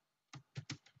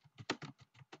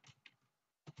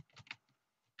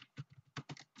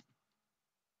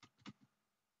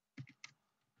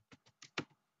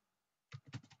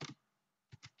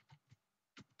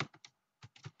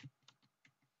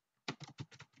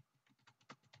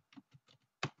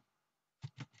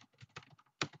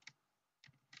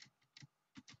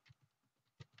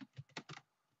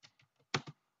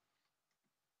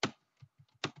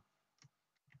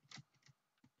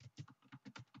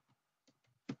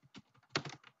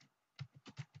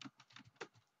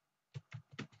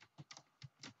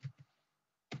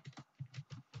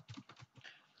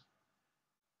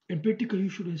 you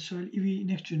should install EV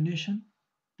Next Generation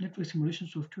network simulation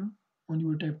software on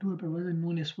your Type 2 hypervisor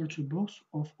known as VirtualBox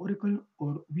of Oracle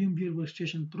or VMware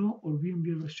Workstation Pro or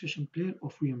VMware Workstation Player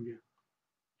of VMware.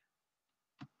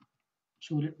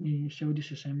 So let me show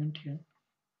this assignment here.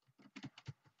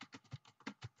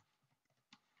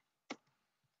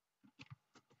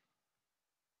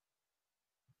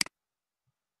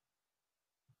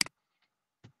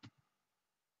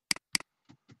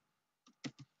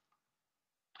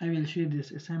 I will share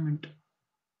this assignment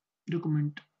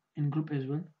document in group as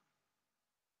well.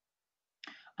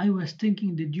 I was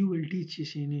thinking that you will teach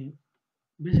CCNA.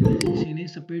 Basically, CCNA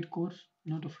is a paid course,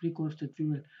 not a free course that we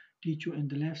will teach you in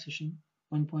the live session.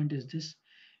 One point is this.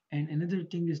 And another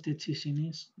thing is that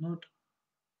CCNA is not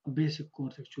a basic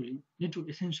course actually. Network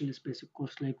Essential is basic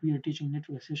course. Like we are teaching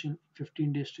Network Essential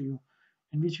 15 days to you,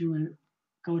 in which we will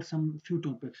cover some few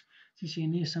topics.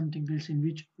 CCNA is something else in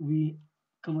which we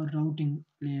cover routing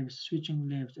labs, switching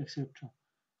labs, etc.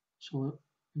 So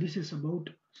this is about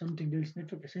something else.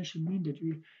 Network Essential mean that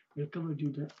we will cover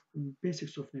you the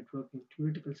basics of networking,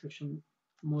 theoretical section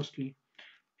mostly,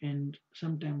 and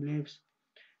sometime labs.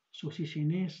 So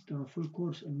CCNA is the full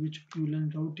course in which you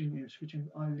learn routing and switching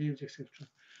all labs, etc.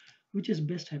 Which is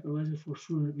best hypervisor for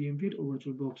sure, VMware or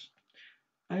VirtualBox?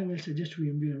 I will suggest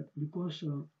VMware because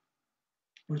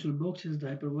VirtualBox is the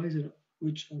hypervisor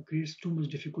which creates too much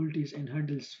difficulties and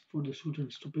hurdles for the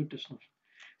students to practice on.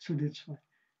 So that's why.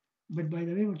 But by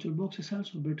the way, VirtualBox is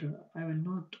also better. I will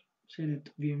not say that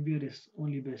VMware is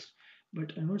only best.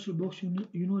 But in VirtualBox,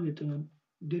 you know that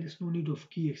there is no need of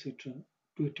key, etc.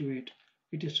 to activate.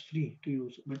 It is free to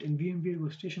use. But in VMware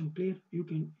Workstation Player, you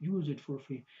can use it for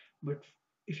free. But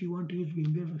if you want to use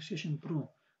VMware Workstation Pro,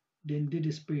 then that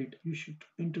is paid. You should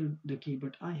enter the key.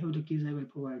 But I have the keys I will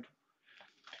provide.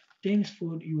 Thanks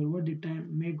for your worthy time.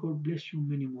 May God bless you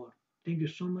many more. Thank you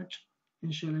so much.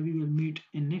 Inshallah, we will meet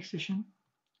in next session.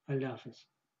 Allah Hafiz.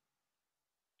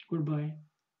 Goodbye.